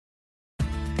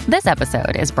This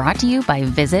episode is brought to you by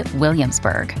Visit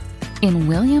Williamsburg. In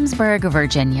Williamsburg,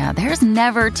 Virginia, there's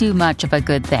never too much of a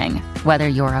good thing. Whether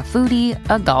you're a foodie,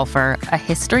 a golfer, a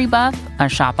history buff, a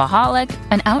shopaholic,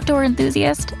 an outdoor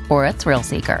enthusiast, or a thrill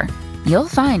seeker, you'll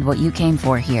find what you came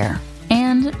for here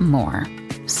and more.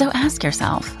 So ask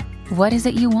yourself, what is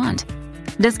it you want?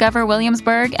 Discover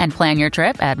Williamsburg and plan your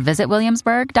trip at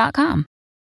visitwilliamsburg.com.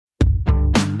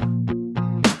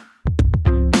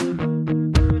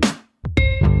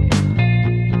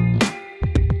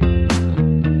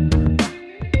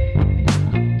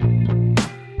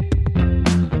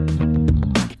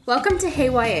 Welcome to Hey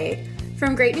YA.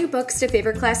 From great new books to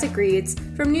favorite classic reads,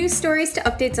 from news stories to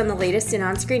updates on the latest in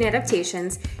on-screen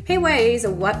adaptations, Hey YA is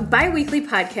a bi-weekly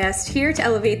podcast here to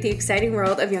elevate the exciting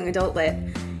world of young adult lit.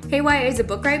 Hey YA is a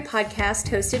book riot podcast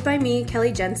hosted by me,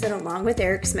 Kelly Jensen, along with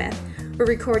Eric Smith. We're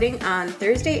recording on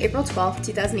Thursday, April 12th,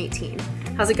 2018.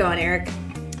 How's it going, Eric?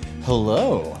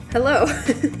 Hello. Hello.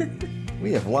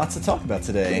 We have lots to talk about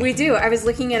today. We do. I was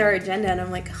looking at our agenda and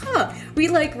I'm like, we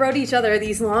wrote each other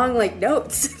these long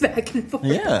notes back and forth.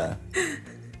 Yeah.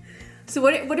 So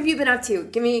what have you been up to?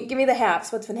 Give me the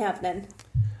haps. What's been happening?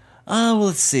 Well,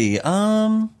 let's see.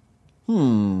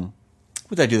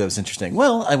 What did I do that was interesting?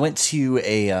 Well, I went to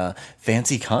a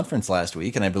fancy conference last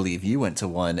week, and I believe you went to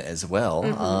one as well.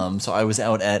 Mm-hmm. So I was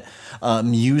out at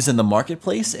Muse in the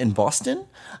Marketplace in Boston.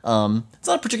 It's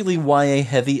not a particularly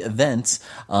YA-heavy event,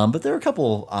 but there were a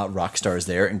couple rock stars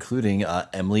there, including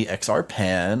Emily X.R.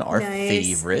 Pan, our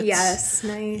favorite. Yes,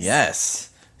 nice. Yes.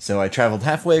 So I traveled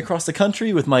halfway across the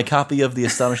country with my copy of The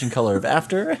Astonishing Color of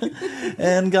After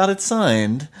and got it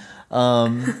signed.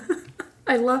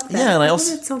 I love that. Yeah, and I love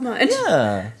it so much.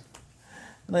 Yeah.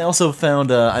 And I also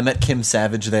found, I met Kim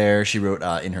Savage there. She wrote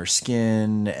In Her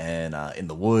Skin and In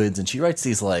the Woods, and she writes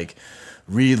these,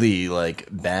 really,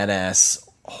 badass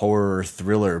horror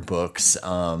thriller books.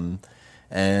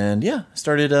 And, yeah,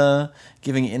 started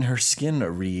giving In Her Skin a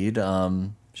read.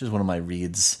 Which is one of my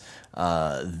reads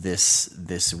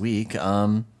this week.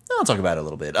 I'll talk about it a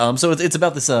little bit. So it's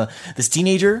about this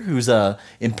teenager who's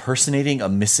impersonating a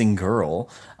missing girl.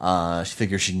 She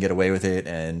figures she can get away with it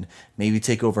and maybe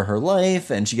take over her life,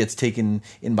 and she gets taken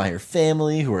in by her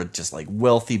family, who are just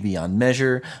wealthy beyond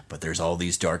measure. But there's all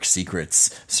these dark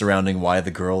secrets surrounding why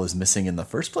the girl is missing in the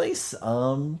first place.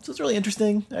 So it's really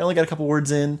interesting. I only got a couple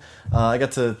words in. I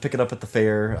got to pick it up at the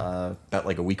fair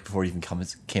about a week before it even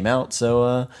came out.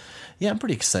 So yeah, I'm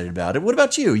pretty excited about it. What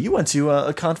about you? You went to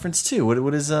a conference too. What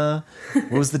was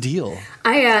the deal?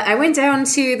 I went down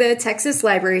to the Texas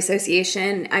Library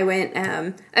Association. I went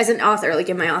as an author,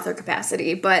 in my author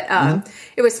capacity. But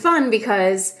it was fun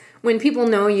because when people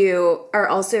know you are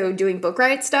also doing book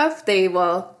riot stuff, they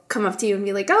will come up to you and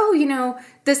be like, oh,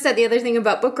 this, that, the other thing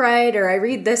about Book Riot, or I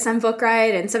read this on Book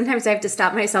Riot. And sometimes I have to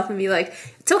stop myself and be like,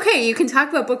 it's okay, you can talk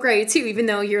about Book Riot too, even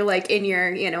though you're in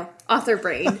your, author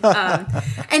brain.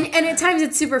 And at times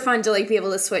it's super fun to be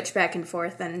able to switch back and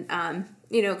forth and, kind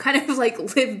of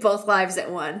live both lives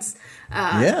at once.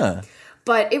 Yeah.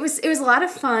 But it was a lot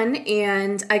of fun,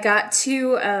 and I got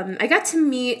to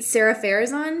meet Sarah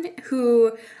Farazan,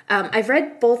 who I've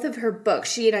read both of her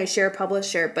books. She and I share a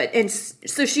publisher,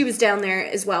 so she was down there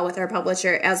as well with our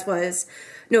publisher, as was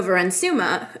Nova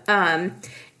Rensuma.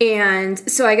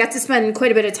 And so I got to spend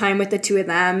quite a bit of time with the two of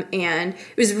them, and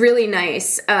it was really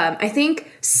nice. I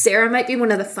think Sarah might be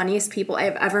one of the funniest people I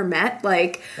have ever met.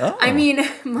 I mean,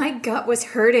 my gut was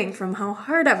hurting from how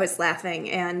hard I was laughing,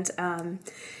 and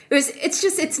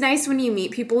it's nice when you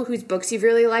meet people whose books you've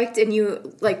really liked and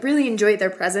you really enjoy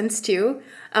their presence too.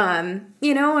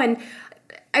 And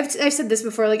I've said this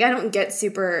before, I don't get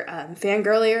super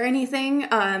fangirly or anything.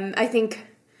 I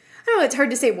don't know, it's hard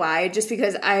to say why, just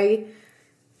because I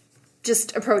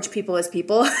just approach people as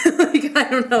people. I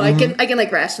don't know, mm-hmm. I can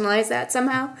rationalize that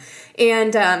somehow.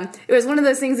 And it was one of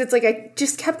those things that's I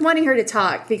just kept wanting her to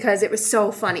talk because it was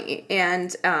so funny.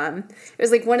 And it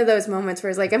was one of those moments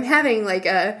where it's I'm having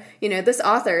this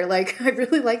author, I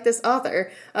really like this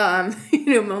author,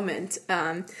 moment.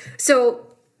 So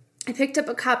I picked up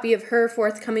a copy of her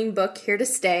forthcoming book, Here to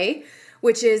Stay,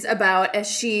 which is about, as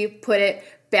she put it,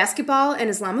 basketball and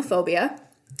Islamophobia.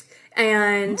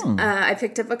 And I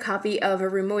picked up a copy of A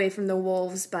Room Away from the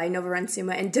Wolves by Nova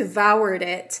Rensuma and devoured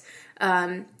it.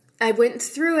 I went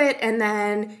through it, and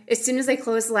then as soon as I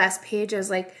closed the last page, I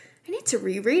was like, I need to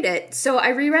reread it. So I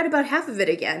reread about half of it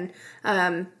again,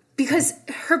 because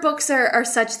her books are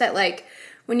such that,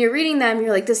 when you're reading them,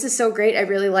 you're like, this is so great, I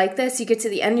really like this. You get to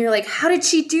the end, and you're like, how did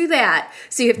she do that?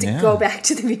 So you have to go back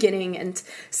to the beginning and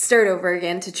start over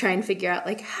again to try and figure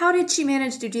out, how did she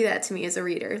manage to do that to me as a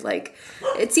reader?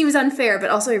 It seems unfair, but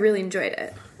also I really enjoyed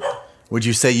it. Would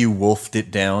you say you wolfed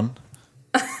it down?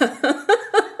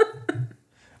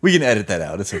 We can edit that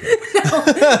out. It's okay.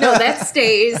 No, that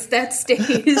stays. That stays.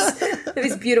 It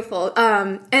was beautiful.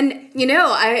 And,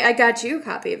 I got you a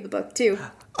copy of the book, too.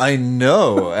 I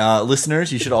know.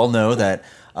 Listeners, you should all know that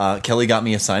Kelly got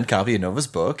me a signed copy of Nova's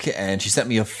book, and she sent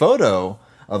me a photo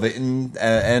of it,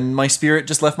 and my spirit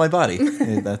just left my body.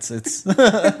 It's.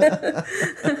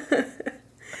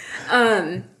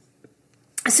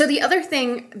 So the other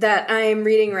thing that I'm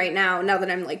reading right now that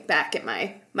I'm like back at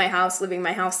my house, living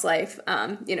my house life,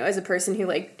 as a person who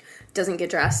like doesn't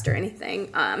get dressed or anything,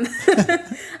 I'm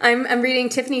reading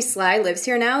Tiffany Sly Lives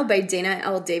Here Now by Dana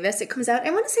L. Davis. It comes out,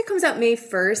 I want to say it comes out May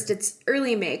 1st. It's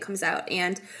early May it comes out,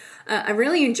 and I'm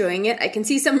really enjoying it. I can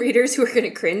see some readers who are going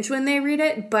to cringe when they read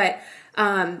it, but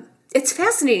it's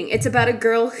fascinating. It's about a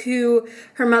girl who,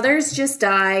 her mother's just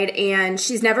died, and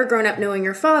she's never grown up knowing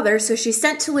her father, so she's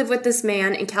sent to live with this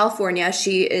man in California.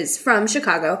 She is from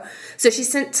Chicago, so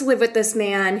she's sent to live with this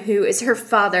man who is her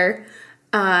father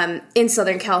in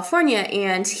Southern California,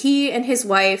 and he and his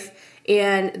wife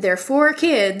and their 4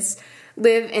 kids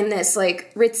live in this,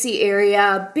 like, ritzy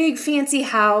area, big fancy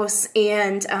house,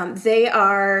 and they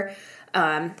are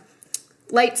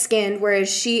light-skinned, whereas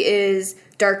she is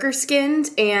darker skinned,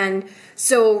 and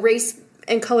so race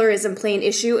and color is a plain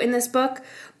issue in this book.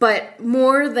 But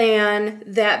more than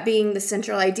that being the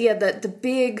central idea, the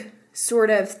big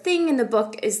sort of thing in the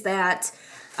book is that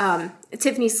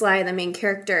Tiffany Sly, the main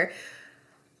character,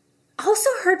 also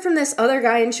heard from this other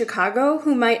guy in Chicago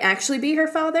who might actually be her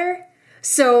father.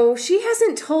 So she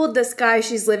hasn't told this guy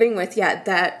she's living with yet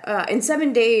that in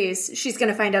 7 days she's going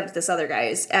to find out that this other guy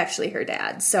is actually her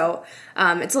dad. So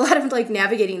it's a lot of like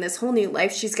navigating this whole new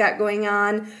life she's got going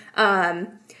on.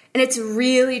 And it's a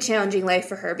really challenging life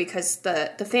for her because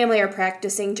the family are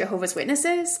practicing Jehovah's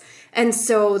Witnesses. And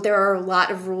so there are a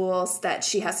lot of rules that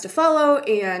she has to follow,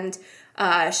 and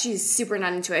she's super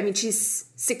not into it. I mean, she's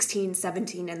 16,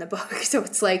 17 in the book, so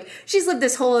it's like she's lived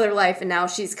this whole other life, and now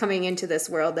she's coming into this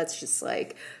world that's just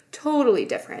like totally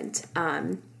different.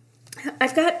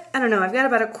 I've got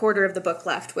about a quarter of the book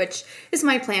left, which is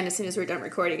my plan. As soon as we're done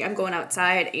recording, I'm going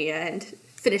outside and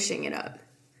finishing it up.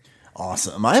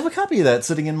 Awesome. I have a copy of that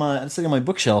sitting on my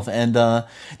bookshelf. And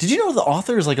did you know the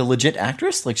author is like a legit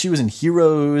actress? Like she was in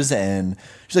Heroes, and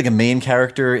she's like a main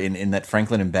character in that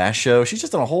Franklin and Bash show. She's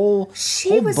just done a whole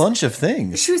bunch of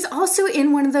things. She was also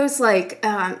in one of those like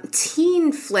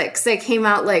teen flicks that came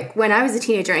out like when I was a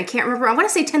teenager. I can't remember. I want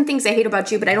to say 10 Things I Hate About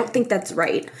You, but I don't think that's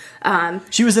right.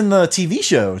 She was in the TV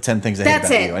show 10 Things I Hate About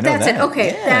You. I know that's that. it. Okay,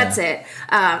 yeah. That's it.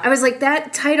 I was like,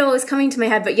 that title is coming to my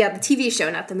head, but yeah, the TV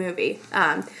show, not the movie.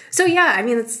 So yeah, I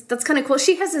mean, that's kind of cool.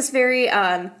 She has this very,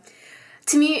 to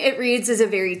me, it reads as a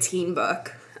very teen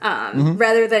book.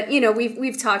 Rather than,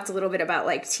 we've talked a little bit about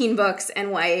like teen books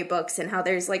and YA books and how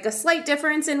there's like a slight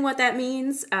difference in what that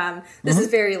means. This is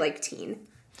very like teen.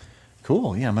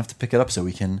 Cool. Yeah, I'm gonna have to pick it up so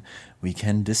we can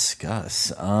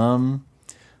discuss. Let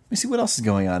me see what else is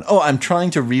going on. Oh, I'm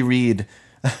trying to reread.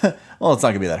 Well, it's not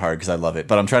gonna be that hard because I love it,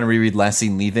 but I'm trying to reread Last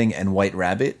Seen Leaving and White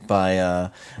Rabbit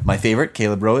by my favorite,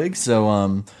 Caleb Roig.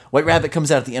 So White Rabbit comes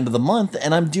out at the end of the month,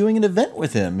 and I'm doing an event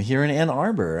with him here in Ann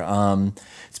Arbor.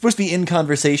 It's supposed to be in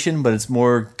conversation, but it's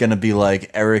more gonna be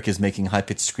like Eric is making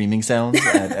high-pitched screaming sounds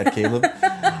at Caleb.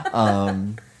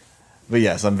 But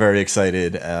yes, I'm very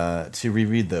excited to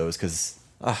reread those because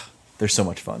they're so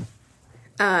much fun.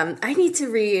 I need to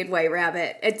read White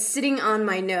Rabbit. It's sitting on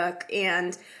my Nook,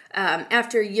 and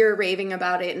after you're raving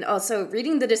about it and also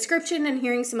reading the description and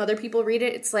hearing some other people read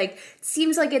it, it's like, it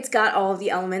seems like it's got all of the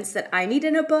elements that I need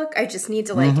in a book. I just need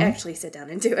to actually sit down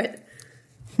and do it.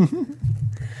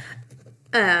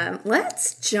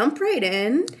 Let's jump right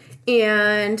in.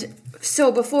 And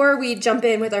so before we jump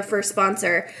in with our first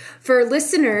sponsor, for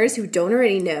listeners who don't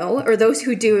already know, or those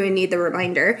who do and need the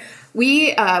reminder,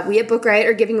 we at Book Riot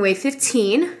are giving away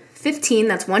 15, that's 15,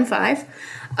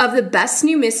 of the best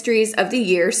new mysteries of the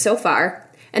year so far.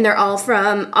 And they're all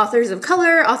from authors of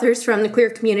color, authors from the queer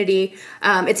community.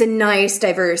 It's a nice,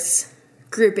 diverse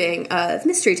grouping of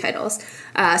mystery titles.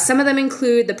 Some of them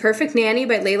include The Perfect Nanny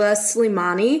by Layla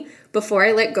Slimani, Before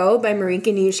I Let Go by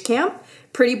Marika Nieschamp,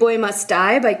 Pretty Boy Must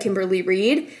Die by Kimberly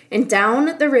Reed, and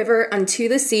Down the River Unto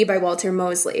the Sea by Walter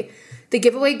Mosley. The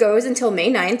giveaway goes until May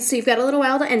 9th, so you've got a little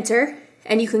while to enter,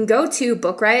 and you can go to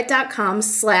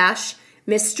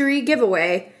bookriot.com/mystery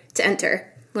giveaway to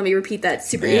enter. Let me repeat that,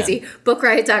 super easy.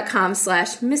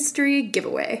 bookriot.com/mystery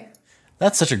giveaway.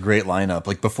 That's such a great lineup.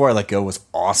 Like Before I Let Go was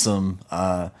awesome.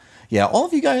 Yeah, all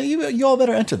of you guys, you all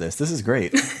better enter this. This is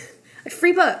great.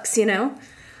 Free books,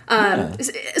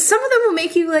 Some of them will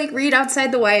make you like read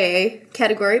outside the YA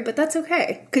category, but that's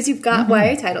okay because you've got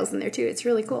YA titles in there too. It's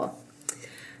really cool.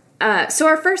 So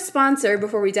our first sponsor,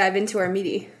 before we dive into our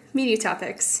meaty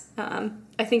topics, I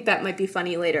think that might be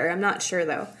funny later. I'm not sure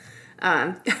though.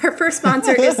 Our first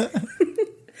sponsor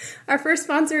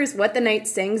is What the Night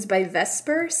Sings by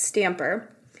Vesper Stamper.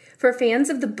 For fans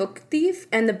of The Book Thief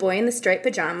and The Boy in the Striped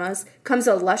Pajamas comes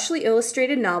a lushly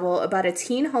illustrated novel about a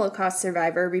teen Holocaust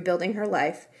survivor rebuilding her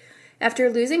life. After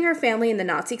losing her family in the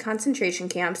Nazi concentration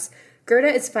camps, Gerda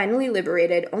is finally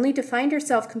liberated, only to find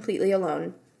herself completely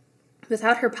alone.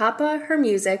 Without her papa, her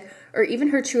music, or even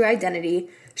her true identity,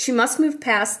 she must move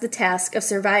past the task of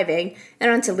surviving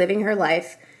and onto living her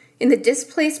life. In the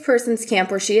displaced persons camp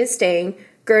where she is staying,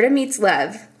 Gerda meets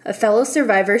Lev, a fellow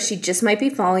survivor she just might be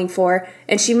falling for,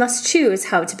 and she must choose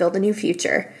how to build a new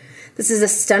future. This is a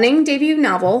stunning debut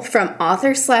novel from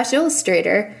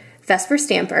author/illustrator Vesper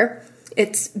Stamper.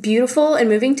 Its beautiful and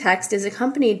moving text is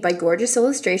accompanied by gorgeous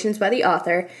illustrations by the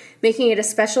author, making it a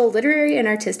special literary and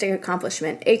artistic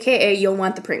accomplishment, aka you'll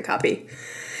want the print copy.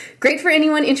 Great for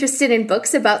anyone interested in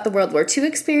books about the World War II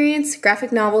experience,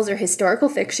 graphic novels, or historical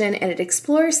fiction, and it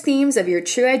explores themes of your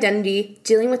true identity,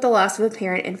 dealing with the loss of a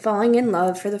parent, and falling in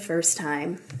love for the first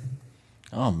time.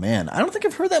 Oh man, I don't think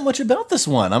I've heard that much about this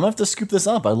one. I'm gonna have to scoop this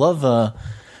up. I love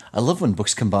when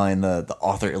books combine the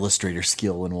author-illustrator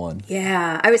skill in one.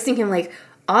 Yeah, I was thinking like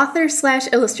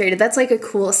author/illustrated. That's like a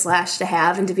cool slash to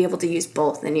have and to be able to use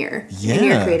both in your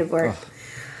creative work. Oh.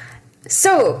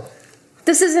 So,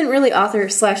 this isn't really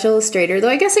author/illustrator, though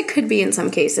I guess it could be in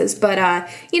some cases. But,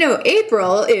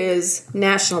 April is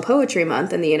National Poetry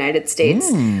Month in the United States,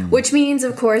 which means,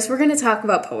 of course, we're going to talk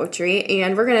about poetry,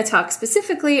 and we're going to talk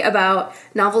specifically about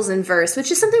novels in verse, which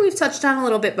is something we've touched on a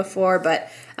little bit before, but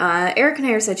Eric and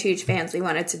I are such huge fans, we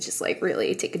wanted to just,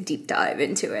 really take a deep dive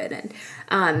into it. And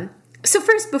so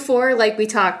first, before, we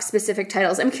talk specific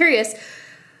titles, I'm curious,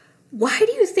 why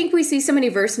do you think we see so many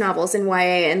verse novels in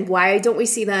YA, and why don't we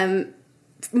see them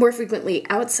more frequently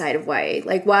outside of YA?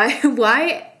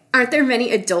 Why aren't there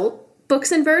many adult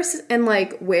books in verse? And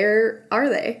where are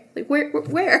they?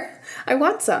 Where? I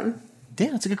want some.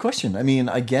 Yeah, that's a good question. I mean,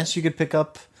 I guess you could pick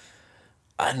up,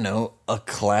 I don't know, a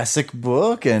classic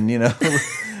book and,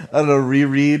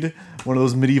 reread one of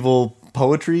those medieval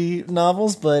poetry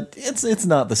novels, but it's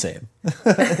not the same.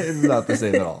 It's not the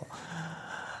same at all.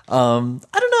 I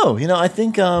don't know. I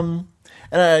think,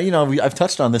 I've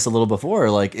touched on this a little before.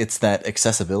 It's that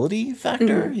accessibility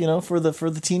factor, for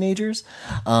the teenagers.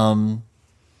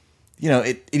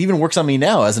 It even works on me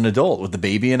now as an adult with the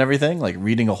baby and everything.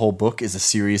 Reading a whole book is a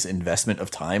serious investment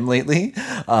of time lately.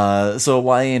 So a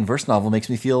YA and verse novel makes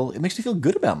me feel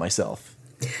good about myself.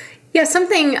 Yeah,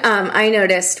 something I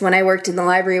noticed when I worked in the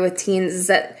library with teens is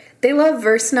that they love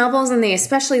verse novels, and they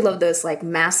especially love those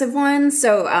massive ones.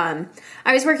 So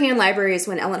I was working in libraries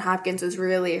when Ellen Hopkins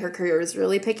her career was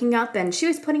really picking up, and she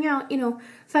was putting out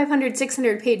 500,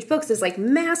 600 page books, those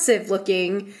massive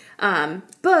looking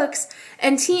books.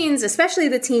 And teens, especially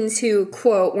the teens who,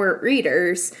 quote, weren't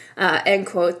readers, end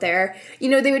quote there,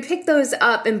 they would pick those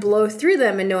up and blow through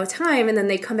them in no time, and then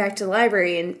they come back to the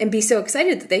library and be so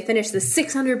excited that they finished the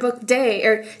 600 book day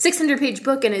or 600 page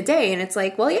book in a day. And it's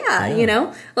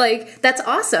that's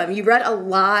awesome. You read a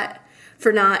lot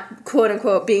for not, quote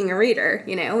unquote, being a reader,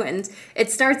 and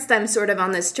it starts them sort of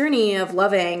on this journey of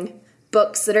loving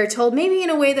books that are told maybe in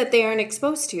a way that they aren't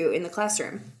exposed to in the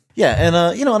classroom. Yeah, and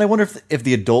and I wonder if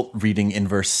the adult reading in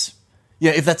verse,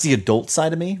 if that's the adult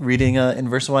side of me reading in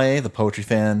verse YA, the poetry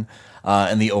fan,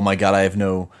 and the oh my god, I have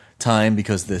no time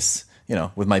because this,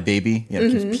 with my baby,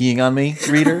 keeps peeing on me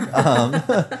reader.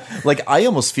 I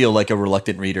almost feel like a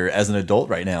reluctant reader as an adult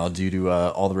right now due to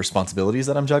all the responsibilities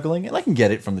that I'm juggling, and I can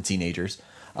get it from the teenagers.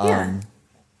 Trying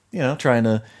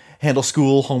to handle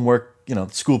school, homework,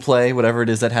 school play, whatever it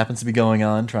is that happens to be going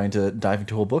on, trying to dive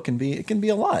into a book it can be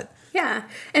a lot. Yeah.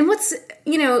 And what's,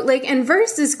 and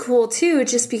verse is cool too,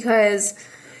 just because,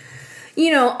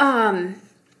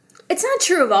 it's not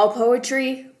true of all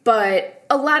poetry, but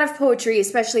a lot of poetry,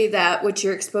 especially that which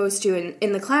you're exposed to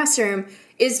in the classroom,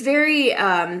 is very,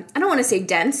 I don't want to say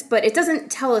dense, but it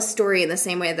doesn't tell a story in the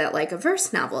same way that a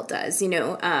verse novel does,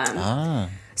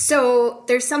 So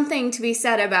there's something to be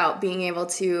said about being able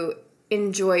to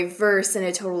enjoy verse in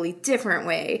a totally different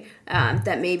way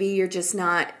that maybe you're just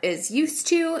not as used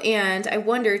to. And I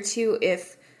wonder, too,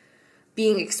 if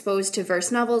being exposed to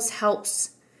verse novels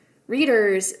helps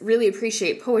readers really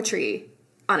appreciate poetry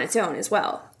on its own as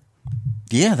well.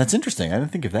 Yeah, that's interesting. I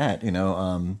didn't think of that.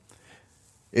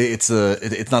 It's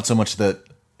not so much that,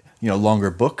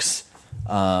 longer books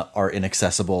are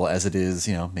inaccessible as it is,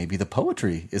 maybe the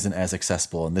poetry isn't as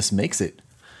accessible, and this makes it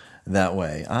that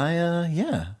way.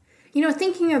 Yeah.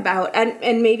 Thinking about,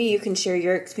 and maybe you can share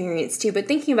your experience too, but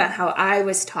thinking about how I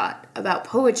was taught about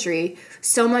poetry,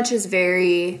 so much is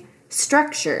very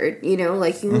structured,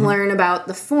 like you learn about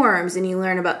the forms and you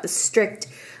learn about the strict,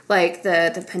 like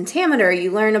the pentameter,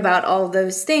 you learn about all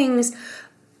those things,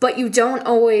 but you don't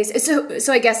always,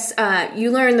 so I guess you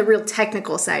learn the real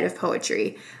technical side of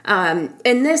poetry. And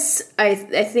this, I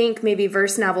think maybe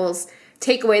verse novels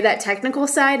take away that technical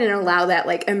side and allow that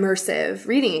like immersive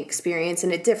reading experience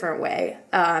in a different way.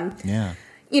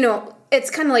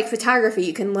 It's kind of like photography.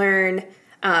 You can learn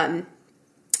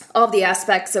all the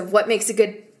aspects of what makes a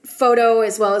good photo,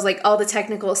 as well as like all the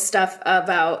technical stuff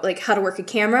about like how to work a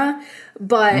camera.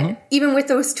 But even with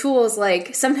those tools,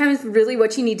 like sometimes really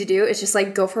what you need to do is just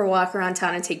like go for a walk around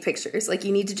town and take pictures. Like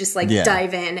you need to just like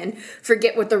dive in and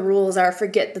forget what the rules are,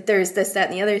 forget that there's this, that,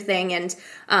 and the other thing. And,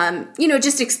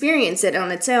 just experience it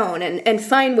on its own and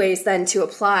find ways then to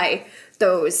apply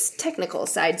those technical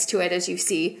sides to it as you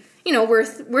see,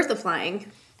 worth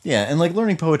applying. Yeah. And like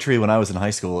learning poetry when I was in high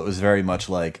school, it was very much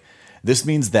like, this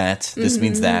means that, this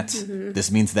means that,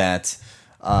 this means that,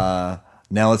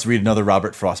 now let's read another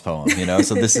Robert Frost poem,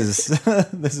 So this is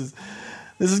this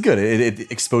is good.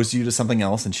 It exposes you to something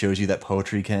else and shows you that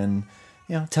poetry can,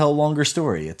 tell a longer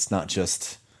story. It's not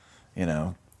just,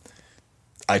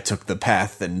 I took the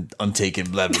path and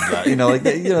untaken, blah blah blah.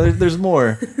 There's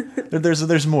more.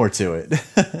 There's more to it.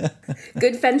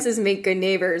 Good fences make good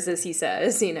neighbors, as he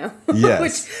says.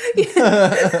 Yes.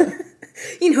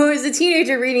 As a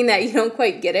teenager reading that, you don't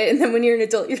quite get it. And then when you're an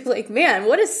adult, you're like, man,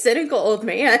 what a cynical old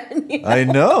man. I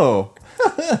know.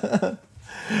 But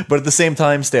at the same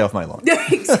time, stay off my lawn.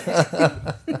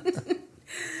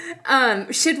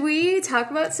 Should we talk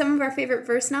about some of our favorite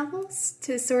verse novels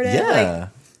to sort of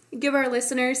give our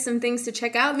listeners some things to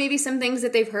check out? Maybe some things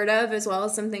that they've heard of, as well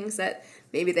as some things that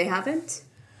maybe they haven't?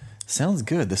 Sounds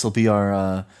good. This will be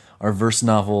our verse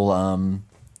novel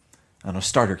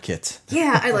starter kit.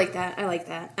 Yeah, I like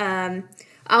that.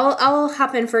 I'll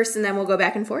hop in first and then we'll go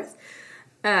back and forth.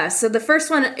 So the first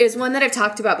one is one that I've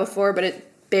talked about before, but it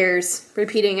bears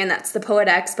repeating, and that's The Poet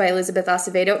X by Elizabeth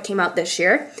Acevedo. It came out this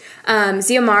year.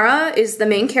 Xiomara is the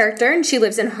main character, and she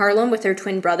lives in Harlem with her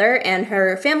twin brother and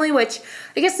her family, which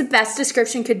I guess the best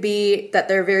description could be that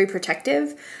they're very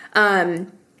protective.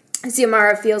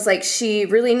 Xiomara feels like she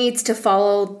really needs to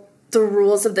follow the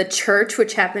rules of the church,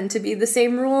 which happen to be the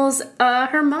same rules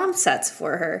her mom sets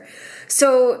for her.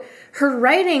 So her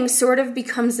writing sort of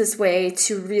becomes this way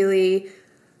to really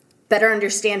better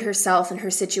understand herself and her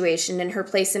situation and her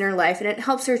place in her life. And it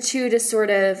helps her, too, to sort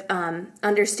of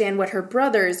understand what her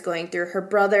brother is going through. Her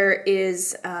brother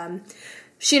is...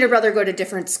 she and her brother go to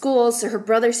different schools, so her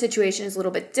brother's situation is a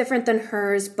little bit different than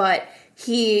hers, but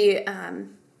he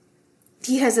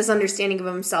has this understanding of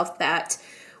himself that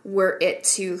were it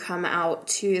to come out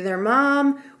to their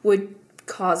mom would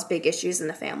cause big issues in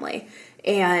the family.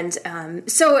 And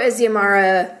so as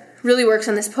Xiomara really works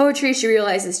on this poetry, she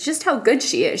realizes just how good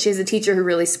she is. She has a teacher who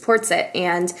really supports it,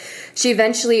 and she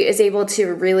eventually is able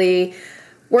to really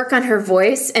work on her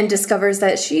voice and discovers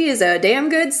that she is a damn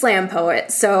good slam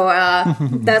poet. So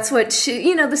that's what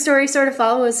she, the story sort of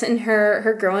follows in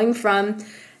her growing from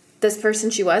this person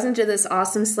she was into this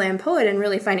awesome slam poet and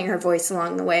really finding her voice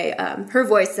along the way. Her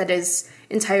voice that is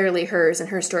entirely hers and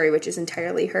her story, which is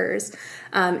entirely hers.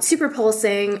 Super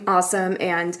pulsing, awesome,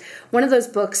 and one of those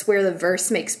books where the verse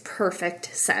makes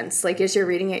perfect sense. Like as you're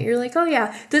reading it, you're like, oh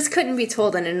yeah, this couldn't be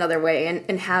told in another way,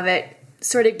 and have it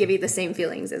sort of give you the same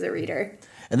feelings as a reader.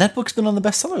 And that book's been on the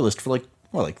bestseller list for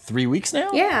like 3 weeks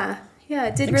now? Yeah,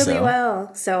 it did really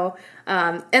well. So,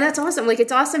 and that's awesome. Like,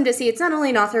 it's awesome to see. It's not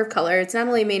only an author of color, it's not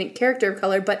only a main character of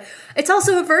color, but it's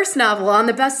also a verse novel on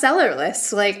the bestseller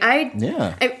list. Like,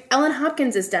 Ellen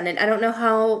Hopkins has done it. I don't know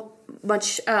how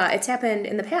much it's happened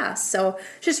in the past. So,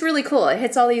 it's just really cool. It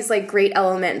hits all these, like, great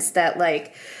elements that,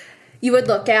 like, you would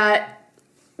look at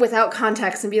without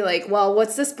context and be like, well,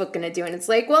 what's this book going to do? And it's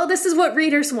like, well, this is what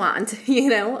readers want,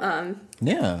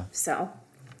 Yeah. So,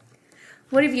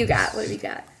 what have you got?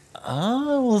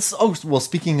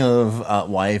 Speaking of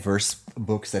YA verse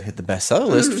books that hit the bestseller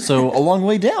list, so A Long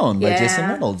Way Down by Jason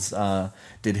Reynolds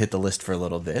did hit the list for a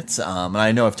little bit. And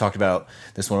I know I've talked about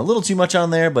this one a little too much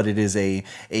on there, but it is a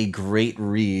great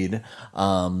read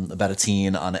about a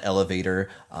teen on an elevator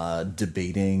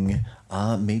debating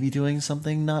maybe doing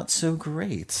something not so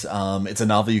great. It's a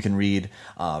novel you can read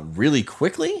really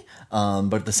quickly,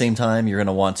 but at the same time, you're going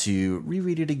to want to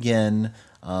reread it again.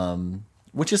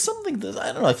 Which is something that,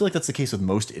 I don't know, I feel like that's the case with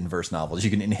most inverse novels. You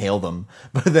can inhale them,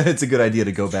 but then it's a good idea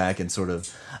to go back and sort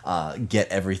of get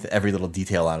every little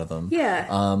detail out of them.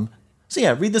 Yeah. So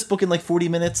yeah, read this book in like 40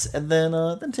 minutes and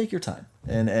then take your time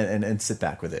and sit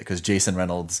back with it, because Jason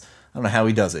Reynolds, I don't know how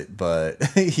he does it, but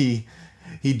he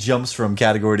jumps from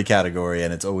category to category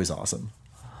and it's always awesome.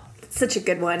 It's such a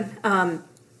good one.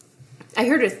 I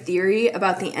heard a theory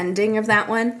about the ending of that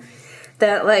one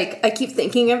that like I keep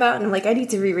thinking about, and I'm like, I need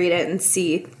to reread it and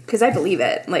see, because I believe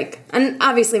it. Like, and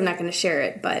obviously I'm not going to share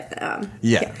it, but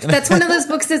yeah. That's one of those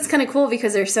books that's kind of cool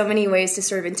because there's so many ways to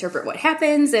sort of interpret what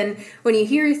happens, and when you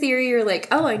hear a theory, you're like,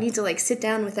 oh, I need to like sit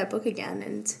down with that book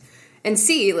again and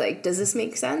see, like, does this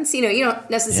make sense? You know, you don't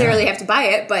necessarily have to buy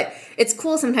it, but it's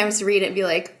cool sometimes to read it and be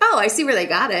like, oh, I see where they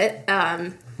got it.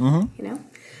 You know.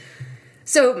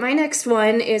 So my next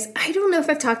one is, I don't know if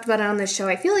I've talked about it on this show.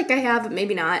 I feel like I have, but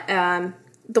maybe not.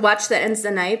 The Watch That Ends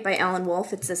the Night by Alan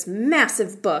Wolfe. It's this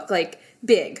massive book, like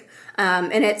big.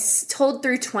 And it's told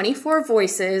through 24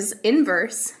 voices in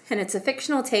verse. And it's a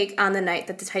fictional take on the night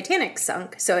that the Titanic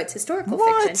sunk. So it's historical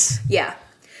fiction. Yeah.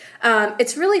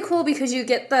 It's really cool because you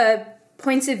get the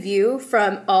points of view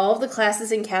from all of the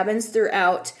classes and cabins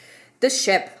throughout the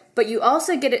ship. But you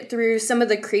also get it through some of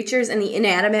the creatures and the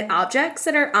inanimate objects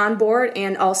that are on board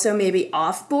and also maybe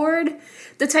off board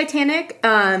the Titanic.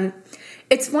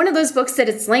 It's one of those books that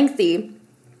it's lengthy,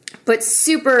 but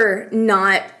super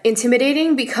not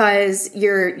intimidating because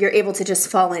you're able to just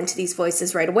fall into these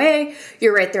voices right away.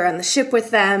 You're right there on the ship with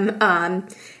them.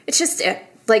 It's just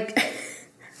like,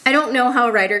 I don't know how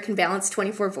a writer can balance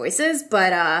 24 voices,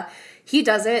 but he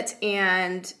does it,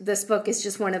 and this book is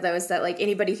just one of those that, like,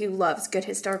 anybody who loves good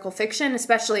historical fiction,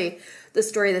 especially the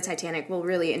story of the Titanic, will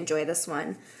really enjoy this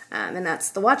one. And that's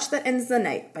The Watch That Ends the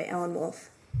Night by Alan Wolfe.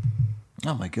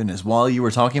 Oh, my goodness. While you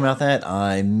were talking about that,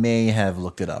 I may have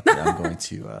looked it up. I'm going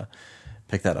to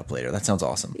pick that up later. That sounds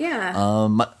awesome. Yeah.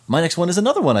 My next one is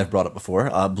another one I've brought up before,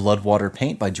 Blood, Water,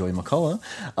 Paint by Joy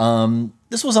McCullough.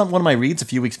 This was on one of my reads a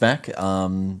few weeks back.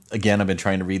 Again, I've been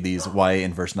trying to read these YA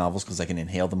in verse novels because I can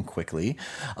inhale them quickly.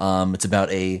 It's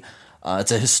about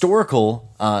it's a historical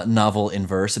novel in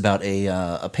verse about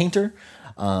a painter,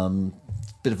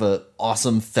 bit of a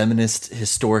awesome feminist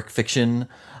historic fiction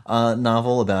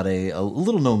novel about a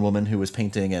little-known woman who was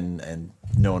painting and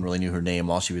no one really knew her name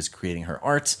while she was creating her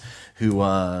art, who,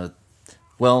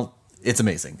 well, it's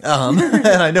amazing. And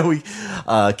I know we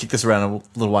kicked this around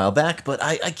a little while back, but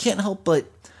I can't help but,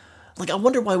 like, I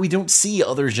wonder why we don't see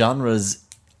other genres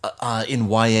in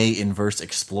YA in verse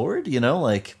explored, you know?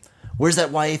 Like, where's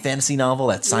that YA fantasy novel,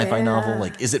 that sci-fi novel?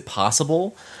 Like, is it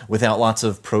possible without lots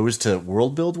of prose to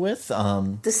world build with?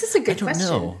 This is a good question.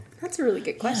 Know. That's a really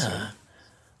good question. Yeah.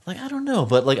 Like, I don't know,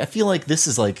 but, like, I feel like this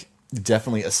is, like,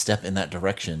 definitely a step in that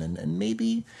direction, and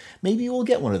maybe we'll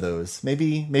get one of those.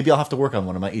 Maybe I'll have to work on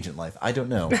one in my agent life. I don't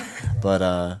know,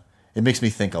 but it makes me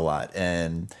think a lot.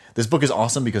 And this book is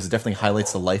awesome because it definitely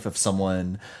highlights the life of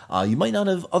someone you might not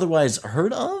have otherwise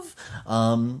heard of.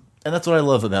 And that's what I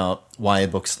love about YA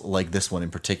books like this one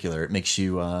in particular. It makes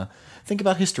you think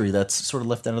about history that's sort of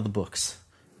left out of the books.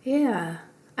 Yeah,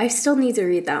 I still need to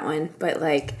read that one, but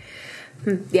like.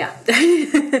 Yeah.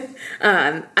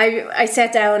 I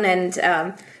sat down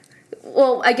and,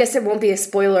 well, I guess it won't be a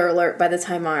spoiler alert by the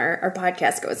time our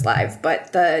podcast goes live,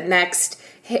 but the next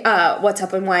What's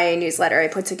Up in YA newsletter, I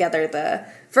put together the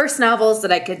first novels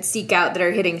that I could seek out that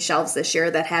are hitting shelves this year,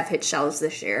 that have hit shelves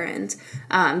this year, and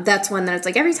that's one that it's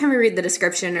like every time I read the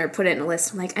description or put it in a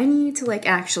list, I'm like, I need to like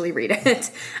actually read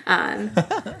it.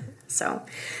 So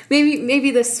maybe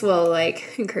this will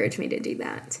like encourage me to do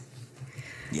that.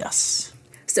 Yes.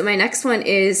 So my next one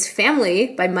is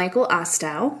Family by Michael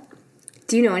Ostow.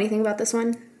 Do you know anything about this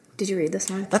one? Did you read this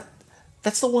one?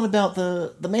 That's the one about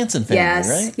the Manson family,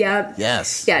 right? Yeah.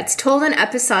 Yes. Yeah, it's told in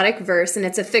episodic verse, and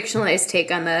it's a fictionalized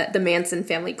take on the Manson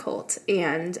family cult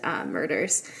and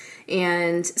murders.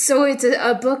 And so it's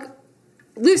a book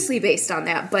loosely based on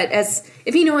that, but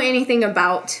if you know anything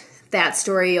about that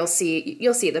story, you'll see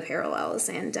the parallels.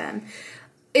 And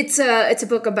it's a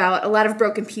book about a lot of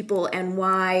broken people and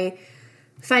why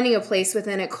finding a place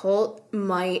within a cult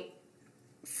might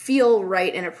feel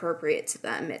right and appropriate to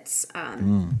them. It's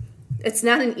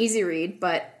not an easy read,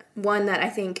 but one that I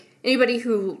think anybody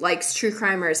who likes true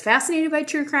crime or is fascinated by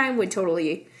true crime would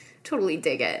totally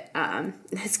dig it.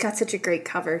 It's got such a great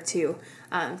cover too.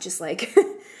 Just like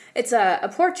it's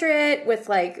a portrait with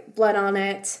like blood on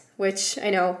it, which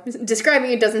I know describing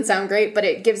it doesn't sound great, but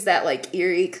it gives that like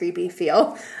eerie, creepy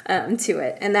feel to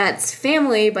it. And that's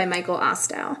Family by Michael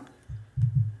Ostow.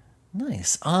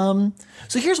 Nice. So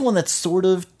here's one that sort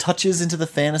of touches into the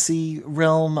fantasy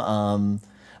realm,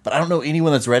 but I don't know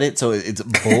anyone that's read it. So it's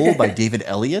Bull by David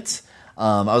Elliott.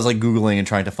 I was like Googling and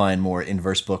trying to find more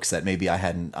in-verse books that maybe I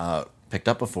hadn't picked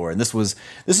up before, and this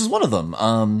is one of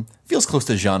them. Feels close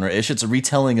to genre-ish. It's a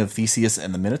retelling of Theseus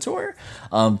and the Minotaur,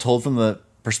 told from the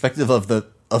perspective of the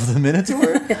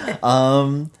Minotaur.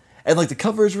 And like the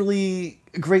cover is really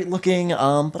great looking,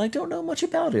 but I don't know much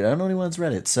about it. I don't know anyone's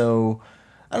read it, so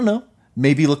I don't know.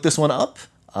 Maybe look this one up.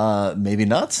 Maybe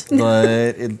not, but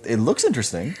it looks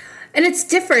interesting. And it's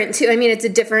different, too. I mean, it's a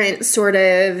different sort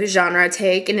of genre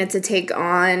take, and it's a take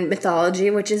on mythology,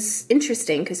 which is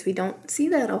interesting because we don't see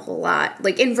that a whole lot.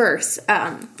 Like, in verse,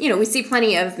 we see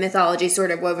plenty of mythology sort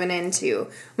of woven into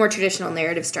more traditional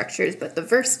narrative structures, but the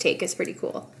verse take is pretty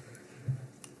cool.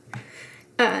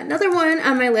 Another one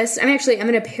on my list, I'm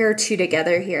going to pair two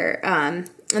together here.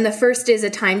 And the first is A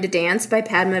Time to Dance by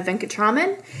Padma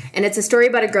Venkatraman. And it's a story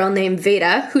about a girl named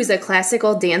Veda, who's a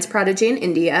classical dance prodigy in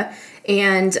India.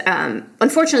 And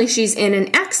unfortunately, she's in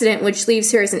an accident which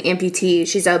leaves her as an amputee.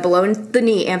 She's a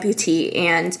below-the-knee amputee.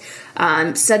 And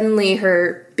suddenly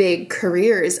her big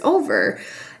career is over.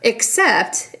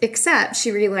 Except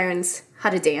she relearns how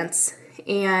to dance.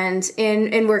 And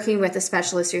in working with a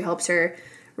specialist who helps her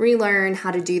relearn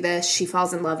how to do this, she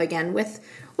falls in love again with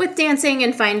dancing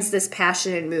and finds this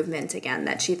passion and movement again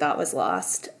that she thought was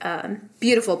lost.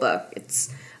 Beautiful book.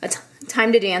 It's A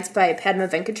Time to Dance by Padma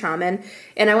Venkatraman.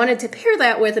 And I wanted to pair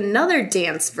that with another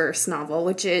dance verse novel,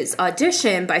 which is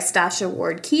Audition by Stasha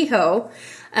Ward Kehoe,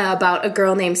 about a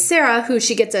girl named Sarah who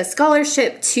she gets a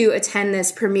scholarship to attend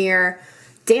this premier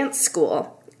dance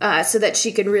school. So that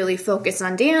she can really focus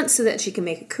on dance, so that she can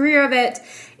make a career of it.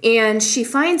 And she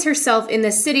finds herself in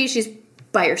this city. She's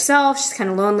by herself. She's kind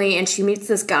of lonely. And she meets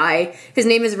this guy. His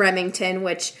name is Remington,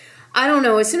 which, I don't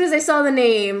know, as soon as I saw the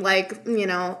name, I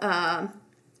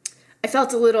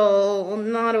felt a little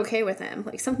not okay with him.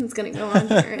 Like, something's going to go on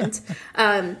here.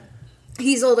 And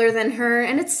he's older than her.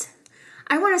 And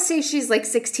I want to say she's like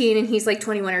 16 and he's like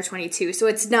 21 or 22. So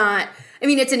it's not,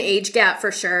 it's an age gap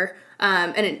for sure.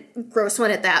 And a gross one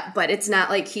at that, but it's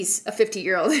not like he's a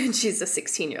 50-year-old and she's a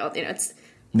 16-year-old.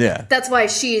 That's why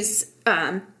she's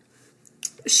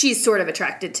sort of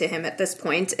attracted to him at this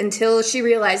point until she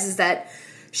realizes that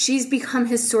she's become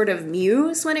his sort of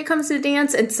muse when it comes to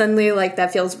dance, and suddenly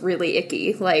that feels really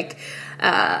icky.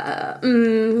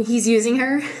 He's using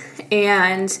her,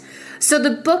 and so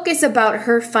the book is about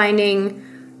her finding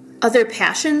other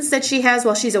passions that she has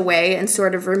while she's away and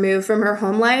sort of removed from her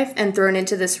home life and thrown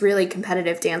into this really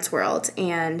competitive dance world.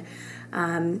 And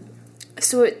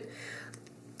so it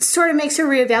sort of makes her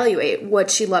reevaluate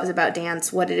what she loves about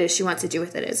dance, what it is she wants to do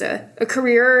with it as a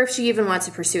career, or if she even wants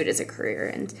to pursue it as a career.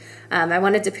 And I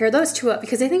wanted to pair those two up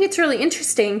because I think it's really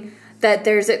interesting that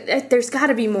there's got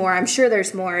to be more. I'm sure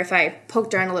there's more if I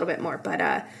poked around a little bit more.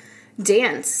 But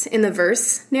dance in the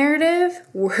verse narrative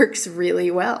works really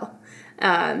well.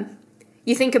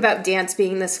 You think about dance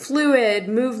being this fluid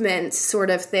movement sort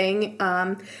of thing.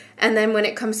 And then when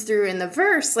it comes through in the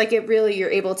verse, you're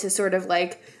able to sort of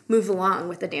move along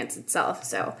with the dance itself.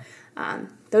 So,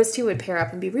 those two would pair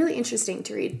up and be really interesting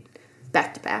to read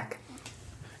back to back.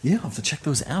 Yeah, I'll have to check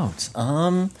those out.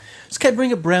 Just kind of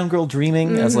bring up Brown Girl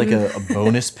Dreaming as a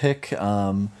bonus pick.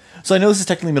 So I know this is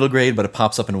technically middle grade, but it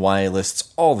pops up in YA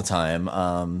lists all the time.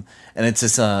 And it's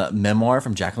this memoir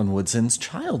from Jacqueline Woodson's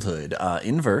childhood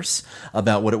in verse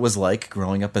about what it was like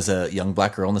growing up as a young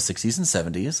black girl in the 60s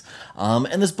and 70s.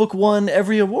 And this book won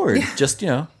every award.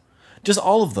 Yeah. Just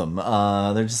all of them.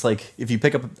 They're just if you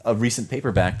pick up a recent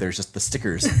paperback, there's just the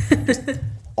stickers just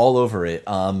all over it.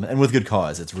 And with good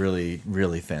cause. It's really,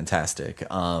 really fantastic.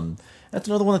 That's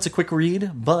another one that's a quick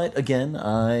read. But again,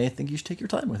 I think you should take your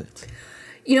time with it.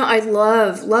 I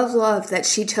love that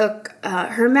she took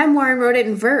her memoir and wrote it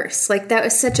in verse. That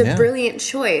was such a brilliant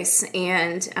choice.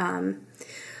 And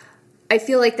I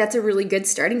feel like that's a really good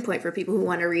starting point for people who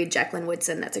want to read Jacqueline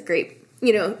Woodson. That's a great,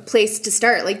 place to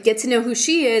start. Get to know who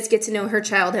she is, get to know her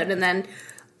childhood, and then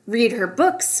read her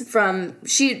books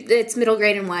it's middle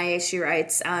grade and YA she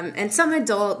writes, and some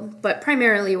adult, but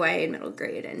primarily YA and middle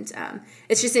grade. And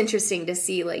it's just interesting to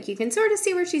see, you can sort of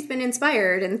see where she's been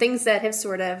inspired and things that have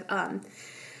sort of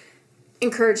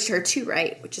encouraged her to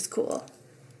write, which is cool.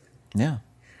 Yeah.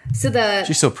 So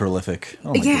she's so prolific.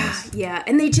 Oh my goodness. Yeah.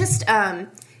 And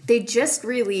they just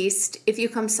released If You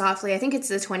Come Softly. I think it's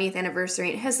the 20th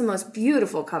anniversary. It has the most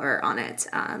beautiful cover on it.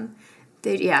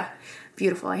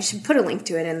 Beautiful. I should put a link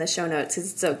to it in the show notes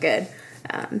because it's so good.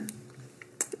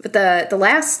 But the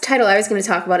last title I was going to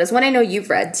talk about is one I know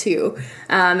you've read too,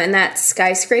 and that's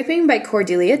Skyscraping by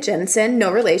Cordelia Jensen.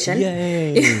 No relation.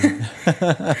 Yay!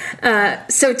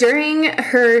 So during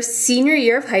her senior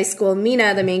year of high school,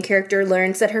 Mina, the main character,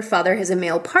 learns that her father has a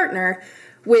male partner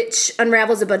which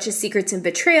unravels a bunch of secrets and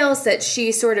betrayals that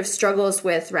she sort of struggles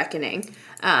with reckoning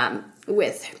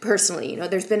with personally. You know,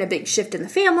 there's been a big shift in the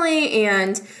family,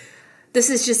 and this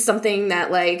is just something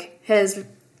that, like, has,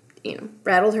 you know,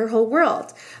 rattled her whole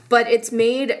world. But it's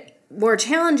made more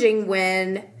challenging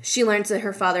when she learns that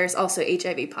her father is also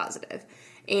HIV positive.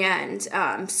 And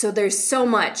so there's so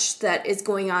much that is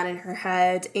going on in her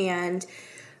head and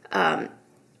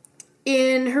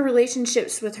in her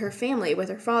relationships with her family, with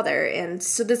her father. And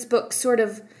so this book sort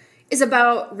of is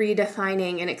about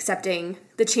redefining and accepting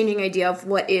the changing idea of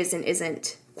what is and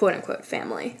isn't, quote-unquote,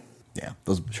 family. Yeah,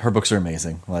 her books are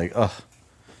amazing. Like,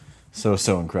 so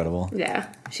incredible.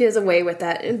 Yeah, she has a way with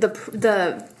that.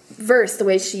 The verse, the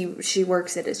way she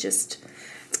works it is just,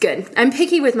 it's good. I'm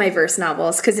picky with my verse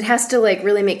novels because it has to, like,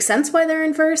 really make sense why they're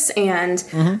in verse, and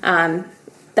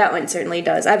that one certainly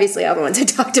does. Obviously, all the ones I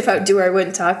talked about do, I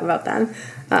wouldn't talk about them.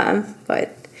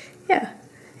 But yeah.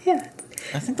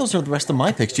 I think those are the rest of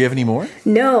my picks. Do you have any more?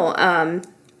 No,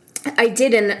 I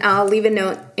did, and I'll leave a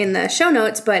note in the show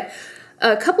notes, but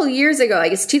a couple years ago, I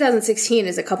guess 2016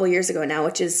 is a couple years ago now,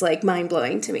 which is, like,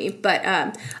 mind-blowing to me, but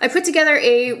I put together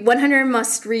a 100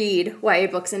 must-read YA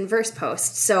books in verse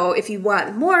post, so if you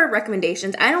want more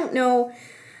recommendations, I don't know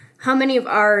how many of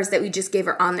ours that we just gave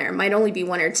are on there. It might only be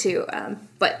one or two,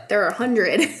 but there are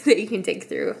 100 that you can dig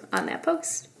through on that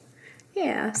post.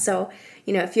 Yeah, so,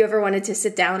 you know, if you ever wanted to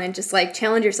sit down and just, like,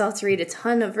 challenge yourself to read a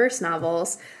ton of verse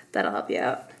novels, that'll help you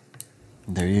out.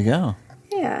 There you go.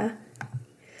 Yeah.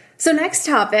 So next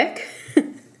topic,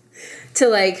 to,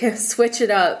 like, switch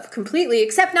it up completely,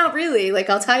 except not really. Like,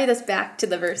 I'll tie this back to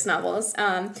the verse novels.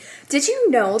 Did you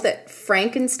know that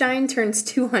Frankenstein turns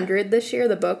 200 this year?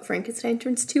 The book Frankenstein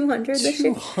turns 200 this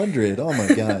year. 200? Oh, my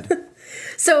God.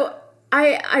 So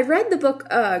I read the book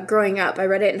growing up. I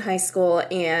read it in high school,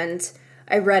 and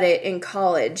I read it in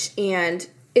college. And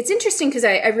it's interesting because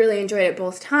I really enjoyed it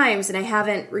both times, and I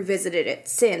haven't revisited it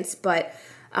since. But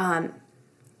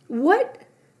what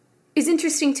is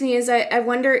interesting to me is I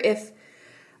wonder if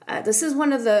this is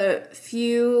one of the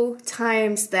few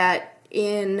times that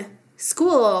in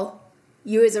school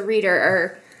you as a reader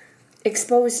are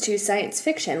exposed to science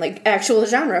fiction, like actual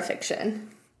genre fiction.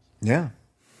 Yeah.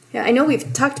 Yeah, I know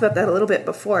we've talked about that a little bit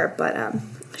before, but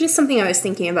just something I was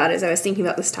thinking about as I was thinking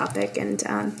about this topic. And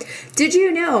did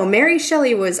you know Mary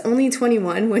Shelley was only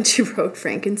 21 when she wrote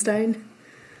Frankenstein?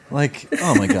 Like,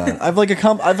 oh my God, I've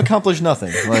accomplished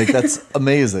nothing. Like, that's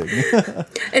amazing.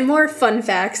 And more fun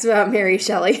facts about Mary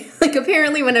Shelley. Like,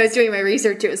 apparently when I was doing my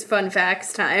research, it was fun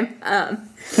facts time.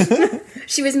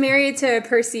 She was married to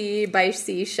Percy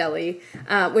Bysshe Shelley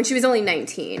when she was only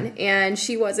 19, and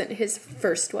she wasn't his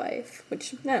first wife,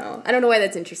 which, no, I don't know why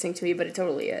that's interesting to me, but it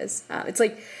totally is. It's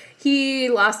like he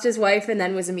lost his wife and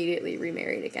then was immediately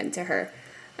remarried again to her.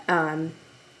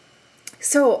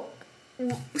 So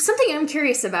something I'm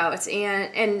curious about,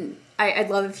 and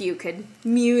I'd love if you could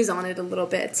muse on it a little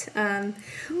bit.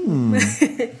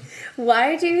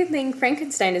 Why do you think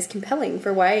Frankenstein is compelling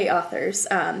for YA authors?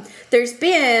 There's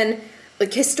been,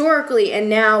 like, historically, and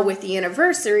now with the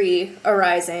anniversary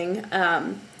arising,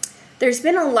 there's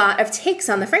been a lot of takes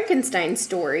on the Frankenstein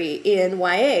story in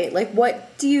YA. Like,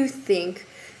 what do you think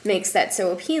makes that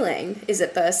so appealing? Is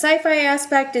it the sci-fi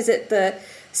aspect? Is it the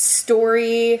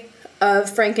story of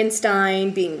Frankenstein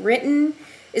being written?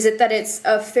 Is it that it's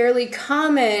a fairly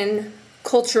common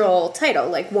cultural title,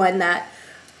 like one that,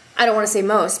 I don't want to say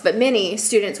most, but many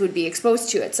students would be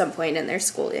exposed to at some point in their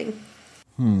schooling?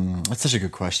 That's such a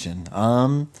good question.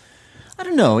 I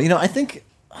don't know. You know, I think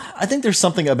there's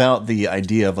something about the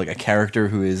idea of, like, a character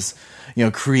who is, you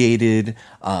know, created,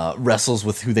 wrestles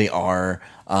with who they are,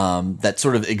 that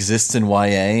sort of exists in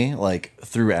YA, like,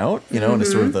 throughout, you know, and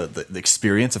it's sort of the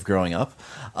experience of growing up.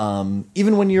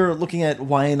 Even when you're looking at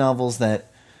YA novels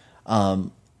that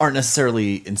aren't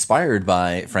necessarily inspired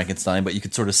by Frankenstein, but you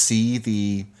could sort of see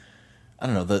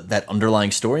that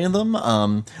underlying story in them.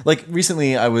 Like,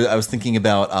 recently I was thinking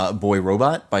about Boy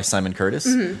Robot by Simon Curtis.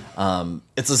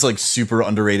 It's this, like, super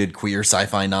underrated queer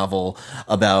sci-fi novel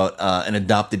about an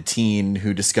adopted teen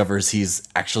who discovers he's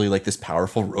actually, like, this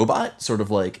powerful robot, sort of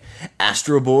like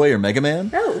Astro Boy or Mega Man.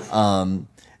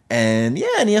 And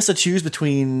he has to choose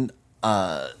between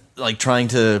like trying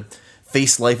to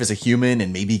face life as a human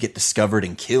and maybe get discovered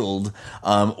and killed,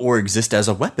 or exist as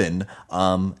a weapon,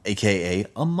 aka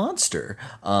a monster.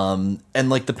 And,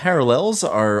 like, the parallels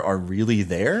are really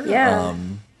there.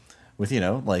 With, you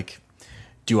know, like,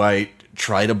 do I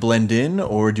try to blend in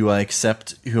or do I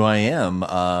accept who I am?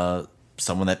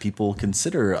 someone that people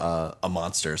consider a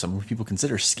monster, someone people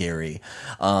consider scary.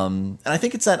 And I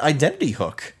think it's that identity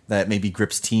hook that maybe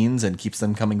grips teens and keeps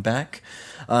them coming back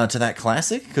to that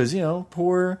classic, because,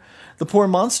 the poor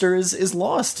monster is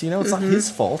lost. It's not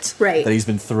his fault Right. that he's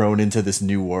been thrown into this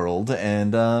new world.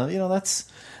 And, that's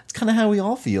kind of how we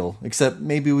all feel, except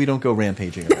maybe we don't go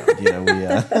rampaging around. We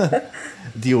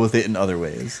deal with it in other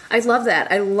ways. I love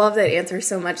that. I love that answer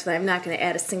so much that I'm not going to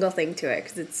add a single thing to it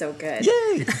because it's so good.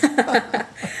 Yay!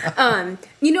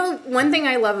 One thing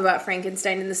I love about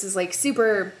Frankenstein, and this is like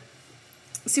super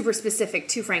specific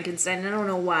to Frankenstein, and I don't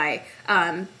know why.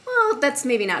 Well, that's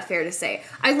maybe not fair to say.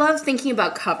 I love thinking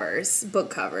about covers, book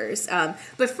covers,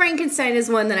 but Frankenstein is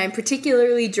one that I'm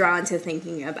particularly drawn to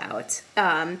thinking about.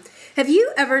 Have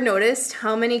you ever noticed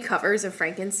how many covers of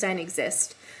Frankenstein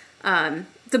exist?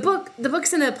 The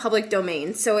book's in a public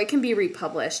domain, so it can be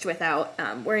republished without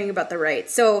worrying about the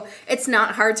rights. So it's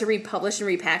not hard to republish and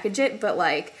repackage it, but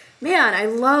man, I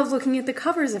love looking at the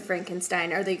covers of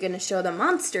Frankenstein. Are they going to show the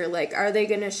monster? Are they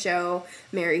going to show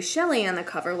Mary Shelley on the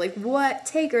cover? What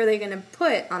take are they going to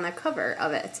put on the cover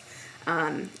of it?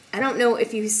 I don't know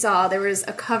if you saw, there was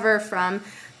a cover from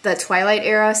the Twilight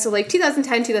era, so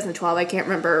 2010, 2012, I can't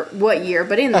remember what year,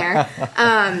 but in there,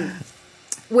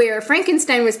 where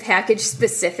Frankenstein was packaged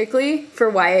specifically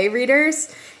for YA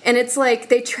readers, and it's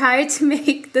they tried to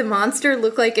make the monster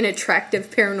look like an attractive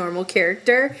paranormal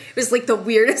character. It was the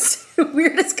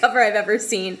weirdest cover I've ever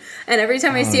seen, and every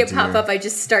time I see it pop up, I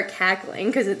just start cackling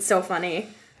because it's so funny.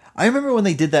 I remember when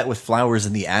they did that with Flowers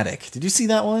in the Attic. Did you see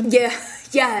that one? Yeah,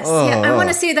 yes. Yeah. I want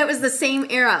to say that was the same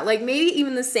era, maybe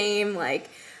even the same,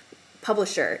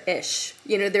 publisher-ish.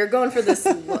 They're going for this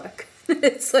look.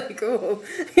 It's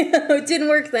it didn't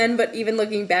work then, but even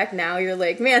looking back now, you're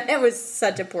man, that was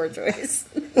such a poor choice.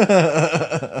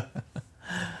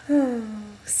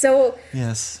 So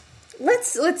yes,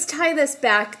 let's tie this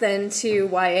back then to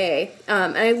YA.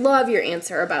 And I love your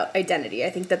answer about identity. I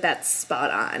think that's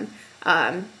spot on.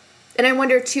 And I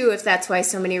wonder too if that's why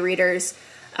so many readers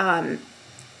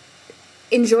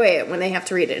enjoy it when they have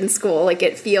to read it in school.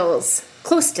 It feels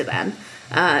close to them.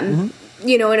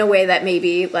 In a way that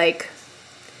maybe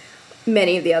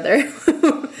many of the other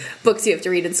books you have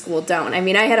to read in school don't. I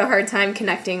mean, I had a hard time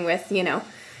connecting with,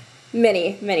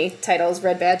 many titles,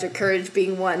 Red Badge of Courage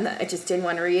being one that I just didn't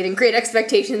want to read, and Great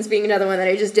Expectations being another one that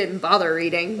I just didn't bother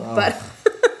reading. Oh. But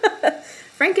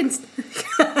Frankenstein...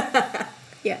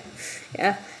 Yeah.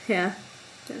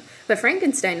 But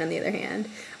Frankenstein, on the other hand,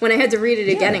 when I had to read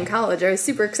it again in college, I was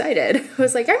super excited. I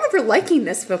was I remember liking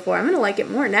this before. I'm going to like it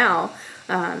more now.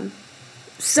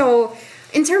 So...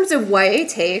 in terms of YA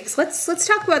takes, let's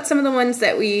talk about some of the ones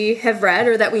that we have read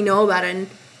or that we know about and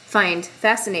find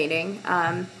fascinating.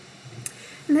 And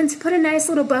then to put a nice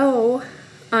little bow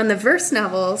on the verse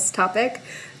novels topic,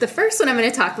 the first one I'm going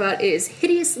to talk about is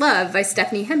Hideous Love by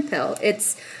Stephanie Hemphill.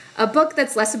 It's a book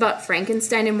that's less about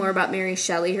Frankenstein and more about Mary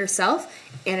Shelley herself,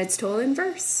 and it's told in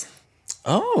verse.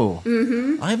 Oh,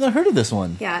 I have not heard of this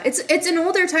one. Yeah, it's an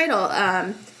older title,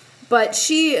 but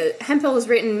Hemphill has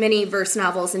written many verse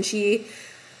novels, and she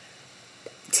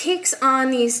takes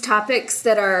on these topics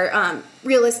that are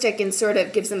realistic and sort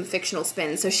of gives them a fictional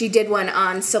spin. So she did one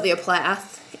on Sylvia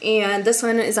Plath, and this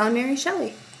one is on Mary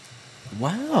Shelley.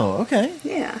 Wow, okay.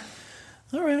 Yeah.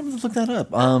 All right, I'm going to look that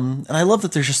up. And I love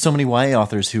that there's just so many YA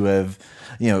authors who have,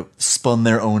 spun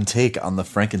their own take on the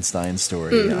Frankenstein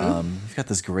story. You've got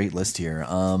this great list here.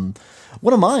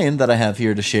 One of mine that I have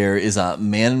here to share is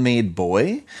Man-Made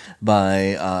Boy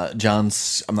by John,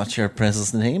 I'm not sure how to pronounce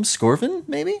his name, Scorvin,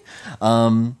 maybe?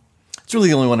 It's really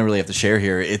the only one I really have to share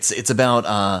here. It's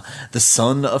about the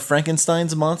son of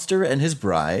Frankenstein's monster and his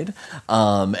bride.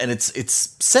 And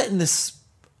it's set in this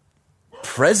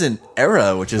present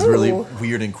era, which is really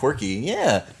weird and quirky.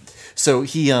 Yeah. So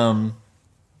he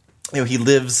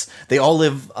lives, they all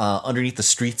live underneath the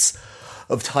streets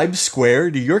of Times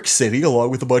Square, New York City,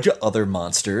 along with a bunch of other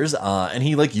monsters, and he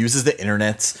uses the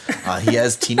internet. He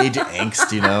has teenage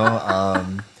angst,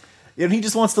 and he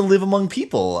just wants to live among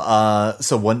people.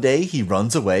 So one day he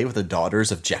runs away with the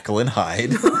daughters of Jekyll and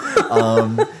Hyde,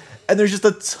 and there's just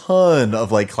a ton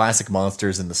of classic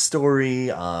monsters in the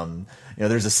story.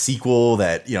 There's a sequel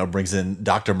that brings in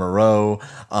Dr. Moreau.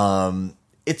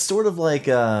 It's sort of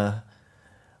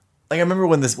I remember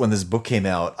when this book came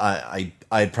out,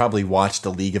 I'd probably watched The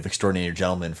League of Extraordinary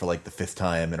Gentlemen for the fifth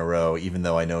time in a row, even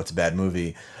though I know it's a bad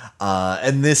movie.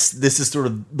 And this is sort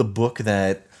of the book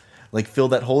that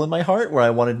filled that hole in my heart where I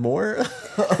wanted more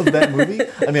of that movie.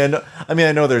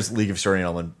 I know there's League of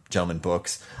Extraordinary Gentlemen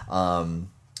books,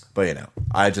 but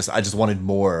I just wanted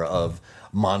more of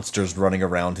monsters running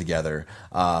around together,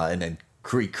 and then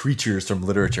creatures from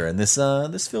literature, and this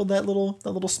filled that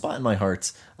little spot in my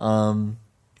heart.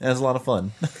 It was a lot of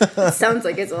fun. It sounds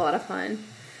like it's a lot of fun.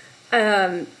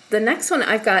 The next one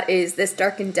I've got is This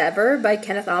Dark Endeavor by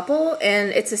Kenneth Apple, and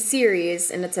it's a series,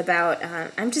 and it's about,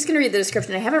 I'm just going to read the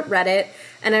description. I haven't read it,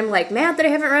 and I'm like mad that I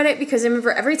haven't read it because I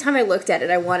remember every time I looked at it,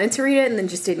 I wanted to read it and then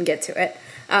just didn't get to it.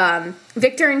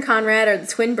 Victor and Conrad are the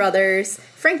twin brothers,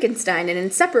 Frankenstein and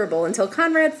inseparable until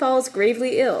Conrad falls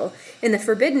gravely ill. In the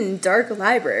forbidden dark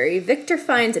library, Victor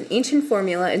finds an ancient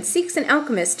formula and seeks an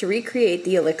alchemist to recreate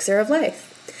the elixir of life.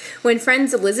 When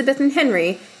friends Elizabeth and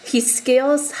Henry, he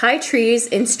scales high trees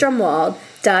in Strumwald,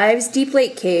 dives deep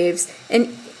lake caves,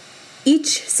 and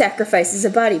each sacrifices a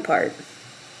body part.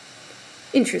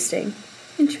 Interesting.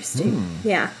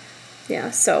 Yeah.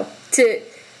 So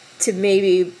to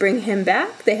maybe bring him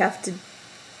back, they have to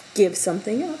give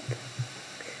something up.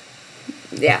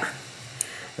 Yeah.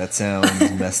 That sounds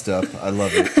messed up. I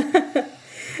love it.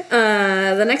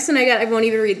 The next one I got, I won't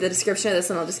even read the description of this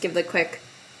one. I'll just give the quick.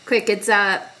 It's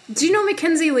do you know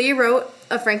Mackenzie Lee wrote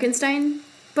a Frankenstein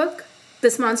book?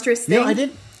 This Monstrous Thing? No,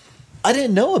 I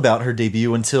didn't know about her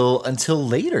debut until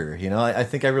later. You know, I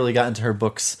think I really got into her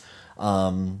books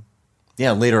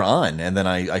later on, and then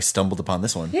I stumbled upon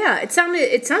this one. Yeah, it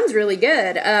sounds really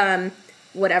good.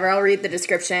 Whatever, I'll read the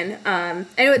description. I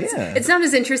know it's not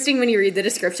as interesting when you read the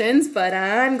descriptions, but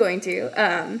I'm going to.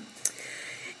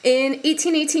 In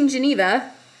 1818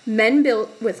 Geneva, men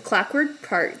built with clockwork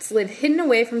parts live hidden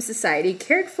away from society,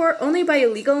 cared for only by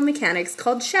illegal mechanics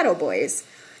called shadow boys.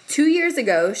 2 years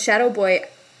ago, shadow boy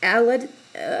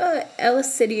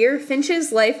Elicidier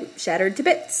Finch's life shattered to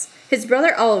bits. His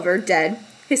brother Oliver dead,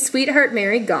 his sweetheart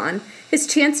Mary gone, his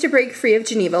chance to break free of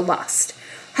Geneva lost.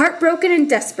 Heartbroken and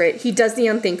desperate, he does the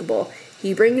unthinkable.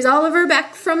 He brings Oliver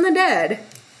back from the dead.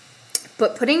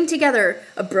 But putting together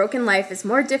a broken life is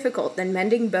more difficult than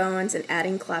mending bones and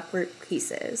adding clockwork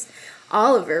pieces.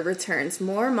 Oliver returns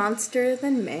more monster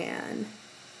than man.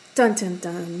 Dun dun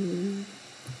dun.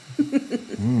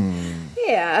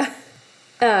 Yeah.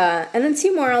 And then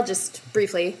two more I'll just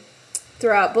briefly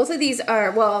throw out. Both of these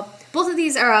are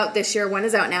out this year. One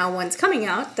is out now, one's coming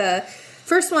out. The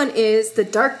first one is The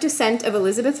Dark Descent of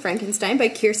Elizabeth Frankenstein by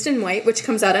Kirsten White, which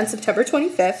comes out on September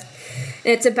 25th.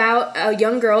 And it's about a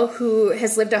young girl who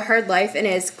has lived a hard life and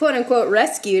is, quote-unquote,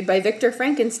 rescued by Victor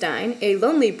Frankenstein, a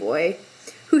lonely boy,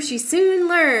 who she soon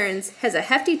learns has a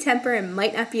hefty temper and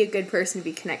might not be a good person to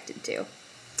be connected to.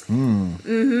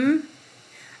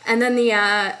 And then the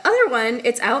other one,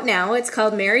 it's out now. It's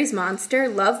called Mary's Monster,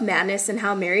 Love, Madness, and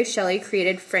How Mary Shelley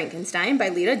Created Frankenstein by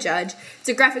Lita Judge. It's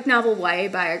a graphic novel YA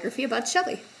biography about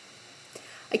Shelley.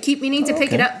 I keep meaning to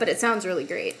pick it up, but it sounds really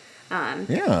great.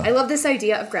 I love this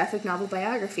idea of graphic novel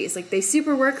biographies. Like, they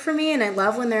super work for me, and I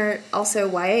love when they're also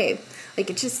YA. Like,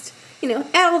 it just, add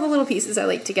all the little pieces I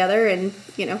like together and,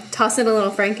 toss in a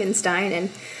little Frankenstein, and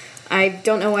I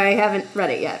don't know why I haven't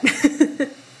read it yet.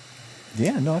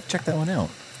 Yeah, no, I've checked that one out.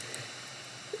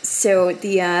 So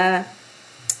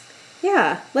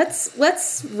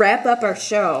let's wrap up our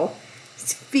show.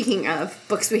 Speaking of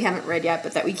books we haven't read yet,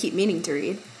 but that we keep meaning to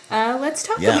read, let's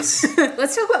talk about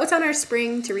what's on our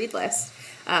spring to read list.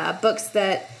 Books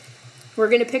that we're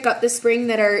going to pick up this spring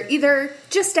that are either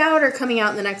just out or coming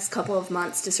out in the next couple of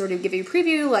months to sort of give you a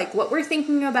preview, like what we're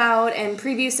thinking about, and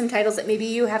preview some titles that maybe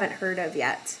you haven't heard of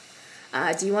yet.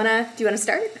 Do you wanna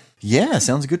start? Yeah,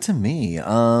 sounds good to me.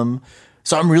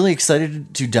 So I'm really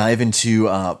excited to dive into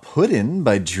Puddin'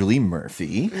 by Julie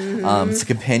Murphy. It's a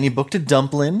companion book to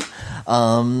Dumplin'.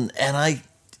 And I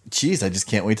just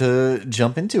can't wait to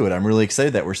jump into it. I'm really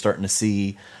excited that we're starting to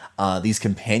see these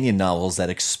companion novels that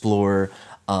explore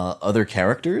other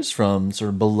characters from sort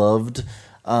of beloved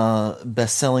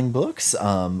best-selling books.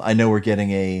 I know we're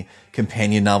getting a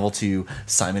companion novel to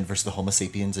Simon vs. the Homo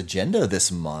Sapiens Agenda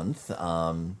this month.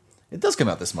 It does come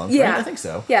out this month, right? I think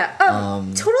so. Yeah.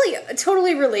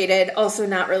 Totally related, also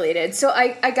not related. So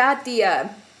I got the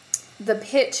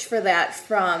pitch for that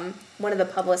from one of the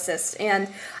publicists, and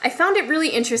I found it really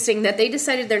interesting that they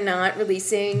decided they're not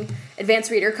releasing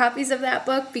advanced reader copies of that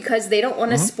book because they don't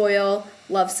want to spoil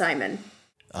Love, Simon.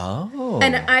 Oh.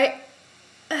 And I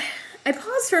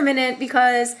paused for a minute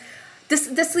because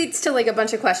this leads to like a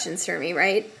bunch of questions for me,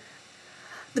 right?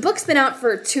 The book's been out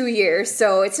for 2 years,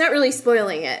 so it's not really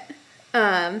spoiling it.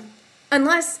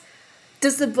 Unless,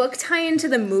 does the book tie into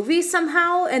the movie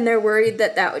somehow, and they're worried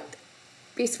that would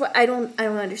be I don't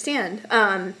understand.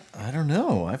 I don't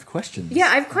know. I have questions. Yeah,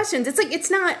 I have questions. It's like,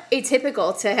 it's not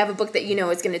atypical to have a book that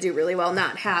is going to do really well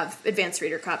not have advanced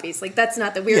reader copies. Like, that's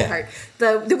not the weird part.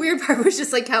 The weird part was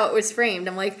just like how it was framed.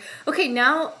 I'm like, okay,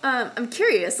 now I'm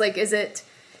curious. Like, is it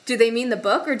do they mean the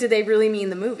book or do they really mean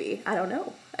the movie? I don't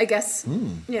know. I guess,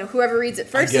 whoever reads it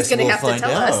first is going to have to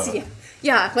tell us.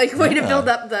 Yeah, like way to build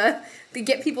up to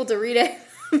get people to read it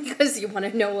because you want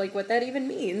to know like what that even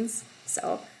means.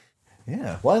 So.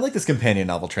 Yeah, well, I like this companion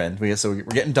novel trend. We're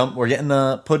getting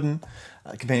Puddin',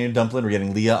 companion to Dumplin'. We're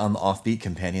getting Leah on the offbeat,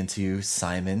 companion to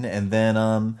Simon, and then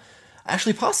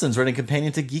Ashley Poston's writing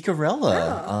companion to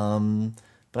Geekarella. Oh.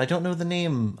 But I don't know the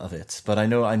name of it. But I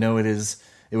know it is.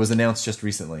 It was announced just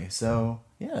recently. So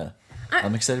yeah,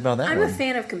 I'm excited about that. I'm a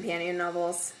fan of companion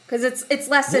novels because it's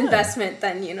less investment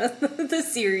than the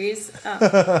series,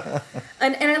 and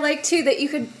I like too that you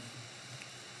could.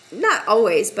 Not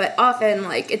always, but often,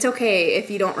 like, it's okay if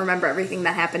you don't remember everything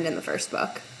that happened in the first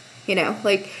book.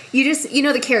 Like, you just,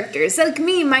 the characters. Like,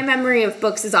 me, my memory of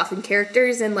books is often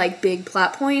characters and, like, big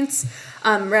plot points,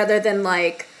 rather than,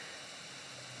 like,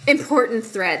 important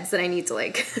threads that I need to,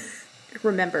 like,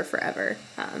 remember forever.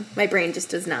 My brain just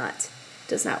does not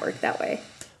work that way.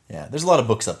 Yeah, there's a lot of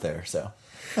books up there, so.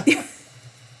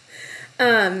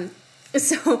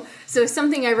 So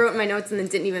something I wrote in my notes and then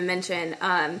didn't even mention,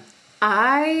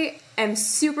 I am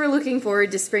super looking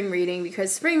forward to spring reading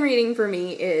because spring reading for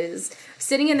me is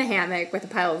sitting in the hammock with a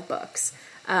pile of books.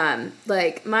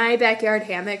 Like, my backyard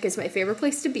hammock is my favorite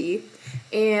place to be.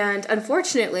 And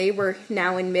unfortunately, we're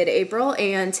now in mid-April,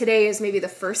 and today is maybe the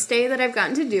first day that I've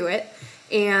gotten to do it.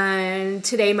 And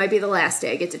today might be the last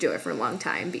day I get to do it for a long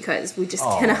time because we just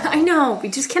we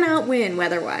just cannot win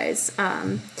weather-wise.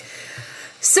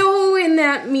 So in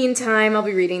that meantime, I'll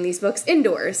be reading these books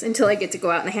indoors until I get to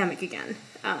go out in the hammock again.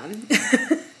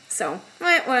 So,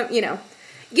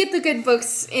 get the good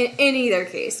books in either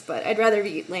case, but I'd rather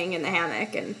be laying in the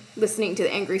hammock and listening to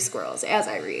the angry squirrels as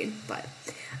I read. But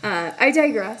I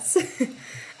digress.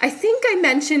 I think I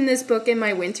mentioned this book in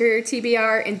my winter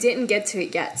TBR and didn't get to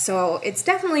it yet, so it's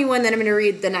definitely one that I'm going to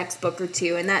read the next book or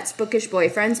two, and that's Bookish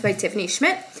Boyfriends by Tiffany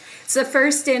Schmidt. It's the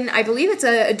first in, I believe it's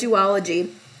a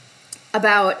duology,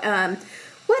 about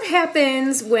what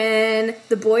happens when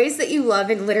the boys that you love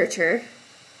in literature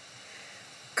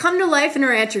come to life and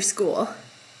are at your school.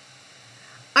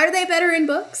 Are they better in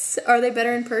books? Are they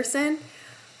better in person?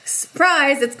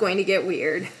 Surprise, it's going to get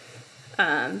weird.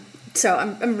 So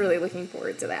I'm really looking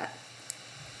forward to that.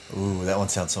 Ooh, that one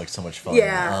sounds like so much fun.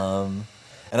 Yeah.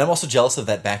 And I'm also jealous of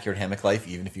that backyard hammock life,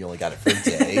 even if you only got it for a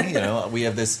day. We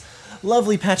have this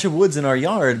lovely patch of woods in our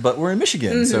yard, but we're in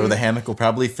Michigan, so the hammock will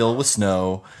probably fill with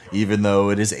snow, even though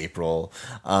it is April.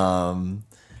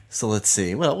 So let's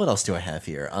see. What else do I have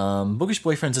here? Bookish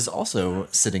Boyfriends is also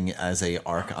sitting as a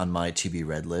arc on my to-be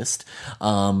read list.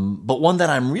 But one that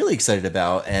I'm really excited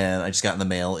about, and I just got in the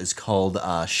mail, is called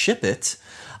Ship It.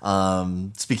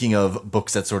 Speaking of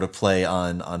books that sort of play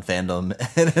on fandom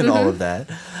and all of that,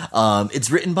 it's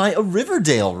written by a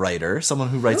Riverdale writer, someone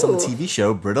who writes on the TV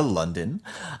show Britta London.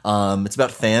 It's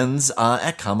about fans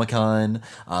at Comic-Con,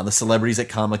 the celebrities at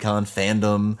Comic-Con,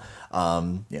 fandom,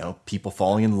 people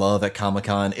falling in love at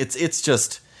Comic-Con. It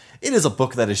is a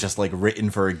book that is just like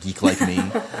written for a geek like me.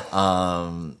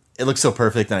 It looks so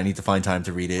perfect, and I need to find time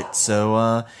to read it. So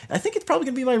I think it's probably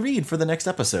going to be my read for the next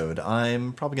episode.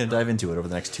 I'm probably going to dive into it over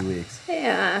the next 2 weeks.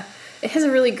 Yeah. It has a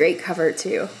really great cover,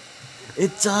 too.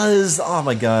 It does. Oh,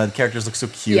 my God. Characters look so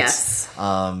cute. Yes.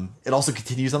 It also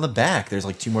continues on the back. There's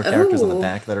like 2 more characters on the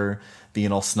back that are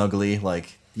being all snuggly.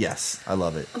 Like, yes, I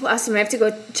love it. Oh, awesome. I have to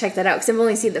go check that out, because I've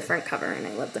only seen the front cover, and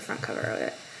I love the front cover of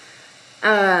it.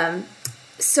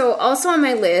 So also on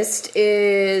my list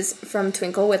is From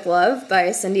Twinkle with Love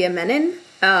by Cynthia Menon,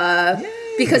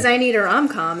 because I need a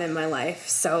rom-com in my life.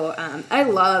 So I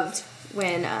loved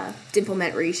when Dimple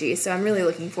Met Rishi, so I'm really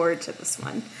looking forward to this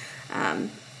one.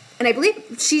 And I believe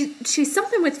she's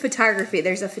something with photography.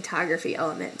 There's a photography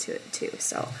element to it too.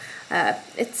 So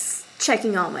it's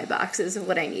checking all my boxes of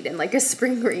what I need in like a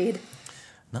spring read.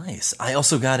 Nice. I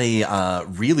also got a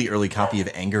really early copy of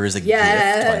Anger is a Gift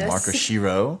by Marco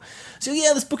Shiro. So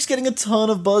yeah, this book's getting a ton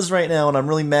of buzz right now, and I'm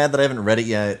really mad that I haven't read it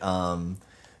yet.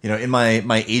 In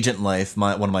my agent life,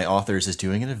 one of my authors is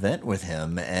doing an event with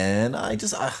him, and I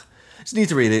just need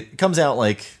to read it. It comes out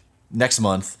like next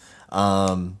month.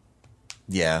 I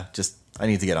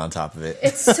need to get on top of it.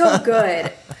 It's so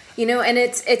good. And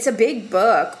it's a big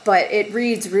book, but it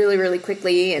reads really, really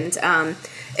quickly, and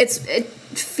it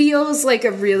feels like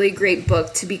a really great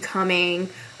book to be coming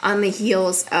on the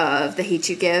heels of The Hate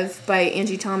U Give by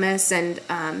Angie Thomas and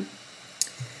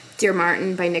Dear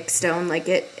Martin by Nick Stone. Like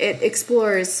it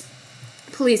explores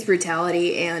police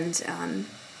brutality and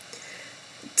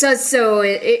does so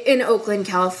in Oakland,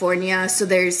 California. So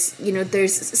there's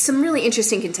some really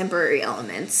interesting contemporary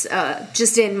elements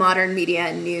just in modern media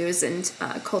and news and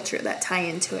culture that tie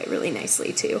into it really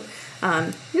nicely too.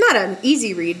 Not an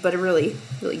easy read, but a really,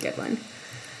 really good one.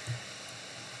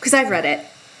 Because I've read it.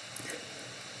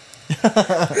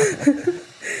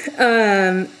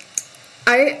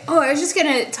 I was just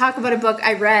gonna talk about a book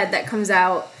I read that comes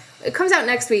out. It comes out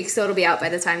next week, so it'll be out by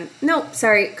the time. No,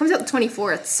 sorry, it comes out the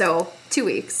 24th, so 2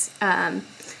 weeks. And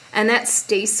that's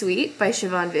Stay Sweet by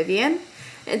Siobhan Vivian.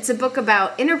 It's a book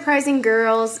about enterprising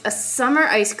girls, a summer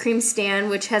ice cream stand,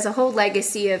 which has a whole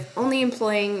legacy of only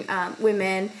employing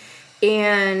women,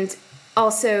 and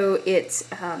also it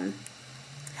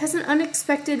has an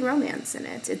unexpected romance in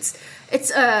it. It's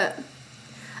a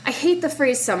I hate the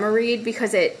phrase summer read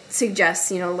because it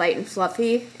suggests, light and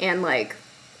fluffy and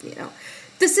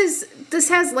this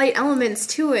has light elements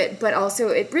to it, but also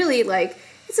it really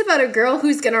it's about a girl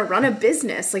who's going to run a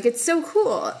business. It's so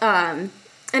cool. And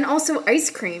also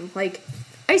ice cream, it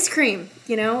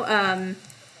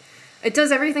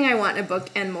does everything I want in a book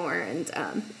and more. And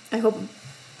I hope it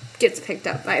gets picked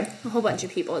up by a whole bunch of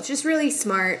people. It's just really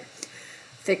smart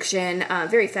fiction,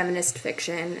 very feminist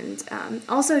fiction, and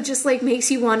also just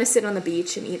makes you want to sit on the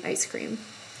beach and eat ice cream.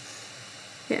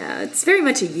 Yeah, it's very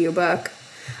much a you book.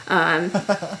 That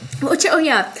was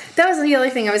the other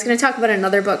thing. I was going to talk about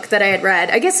another book that I had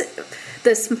read. I guess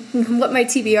what my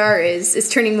TBR is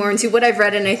turning more into what I've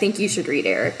read and I think you should read,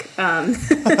 Eric.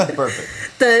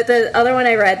 Perfect. The other one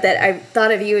I read that I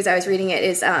thought of you as I was reading it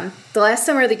is The Last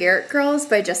Summer of the Garrett Girls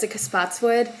by Jessica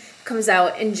Spotswood. Comes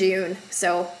out in June,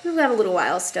 so we've got a little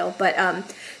while still. But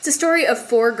it's a story of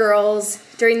 4 girls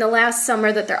during the last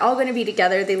summer that they're all going to be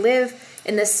together. They live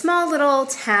in this small little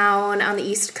town on the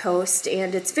East Coast,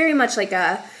 and it's very much like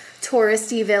a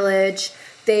touristy village.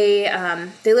 They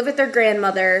live with their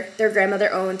grandmother. Their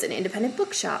grandmother owns an independent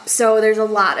bookshop, so there's a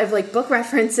lot of book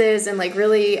references and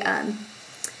really.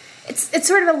 It's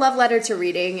sort of a love letter to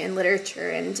reading and literature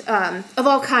and of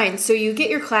all kinds. So you get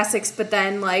your classics, but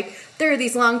then there are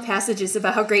these long passages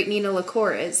about how great Nina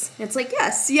LaCour is. And it's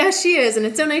yes, she is, and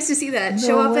it's so nice to see that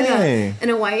show up in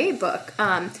a YA book.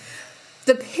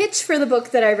 The pitch for the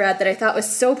book that I read that I thought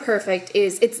was so perfect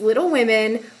is it's Little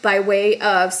Women by way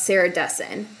of Sarah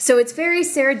Dessen. So it's very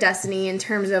Sarah Dessen-y in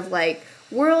terms of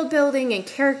world building and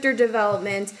character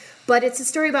development. But it's a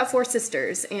story about 4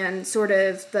 sisters and sort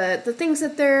of the things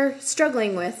that they're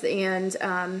struggling with and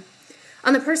on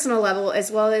the personal level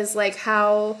as well as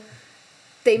how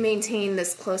they maintain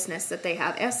this closeness that they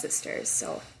have as sisters.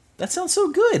 So that sounds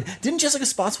so good. Didn't Jessica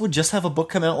Spotswood just have a book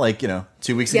come out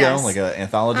 2 weeks ago, an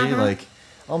anthology?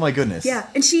 Oh my goodness. Yeah,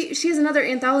 and she has another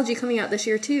anthology coming out this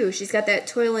year too. She's got that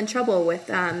Toil and Trouble with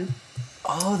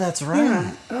Oh, that's right.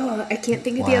 Yeah. Oh, I can't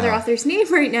think of the other author's name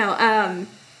right now.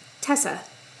 Tess.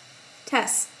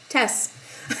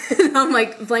 I'm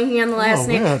blanking on the last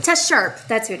name. Man. Tess Sharp,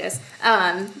 that's who it is.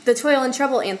 The Toil and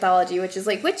Trouble anthology, which is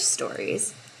witch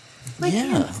stories.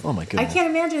 Oh my goodness. I can't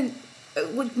imagine.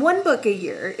 1 book a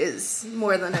year is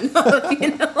more than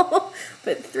enough,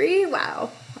 But 3, wow.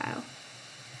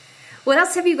 What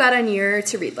else have you got on your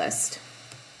to-read list?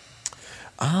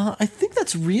 I think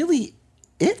that's really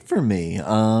it for me.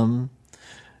 Anger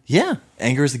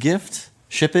is a Gift.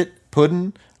 Ship it.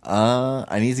 Puddin'.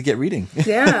 I need to get reading.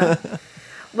 Yeah.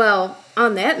 Well,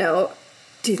 on that note,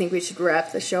 do you think we should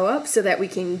wrap the show up so that we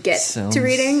can get to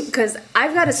reading? Because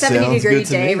I've got a 70-degree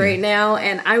day right now,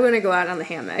 and I want to go out on the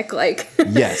hammock.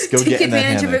 Yes, go take get in that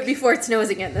advantage of hammock. it before it snows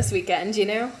again this weekend,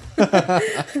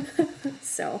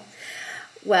 So,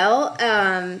 well,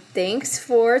 thanks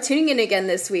for tuning in again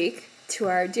this week to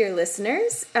our dear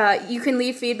listeners. You can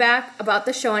leave feedback about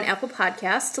the show on Apple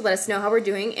Podcasts to let us know how we're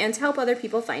doing and to help other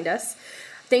people find us.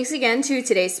 Thanks again to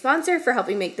today's sponsor for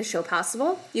helping make the show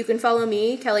possible. You can follow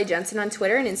me, Kelly Jensen, on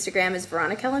Twitter and Instagram as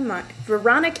Verona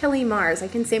Kelly Mars. I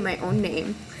can say my own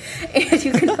name. And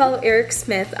you can follow Eric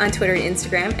Smith on Twitter and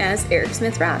Instagram as Eric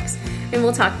Smith Rocks. And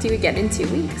we'll talk to you again in 2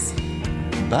 weeks.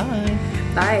 Bye.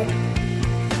 Bye.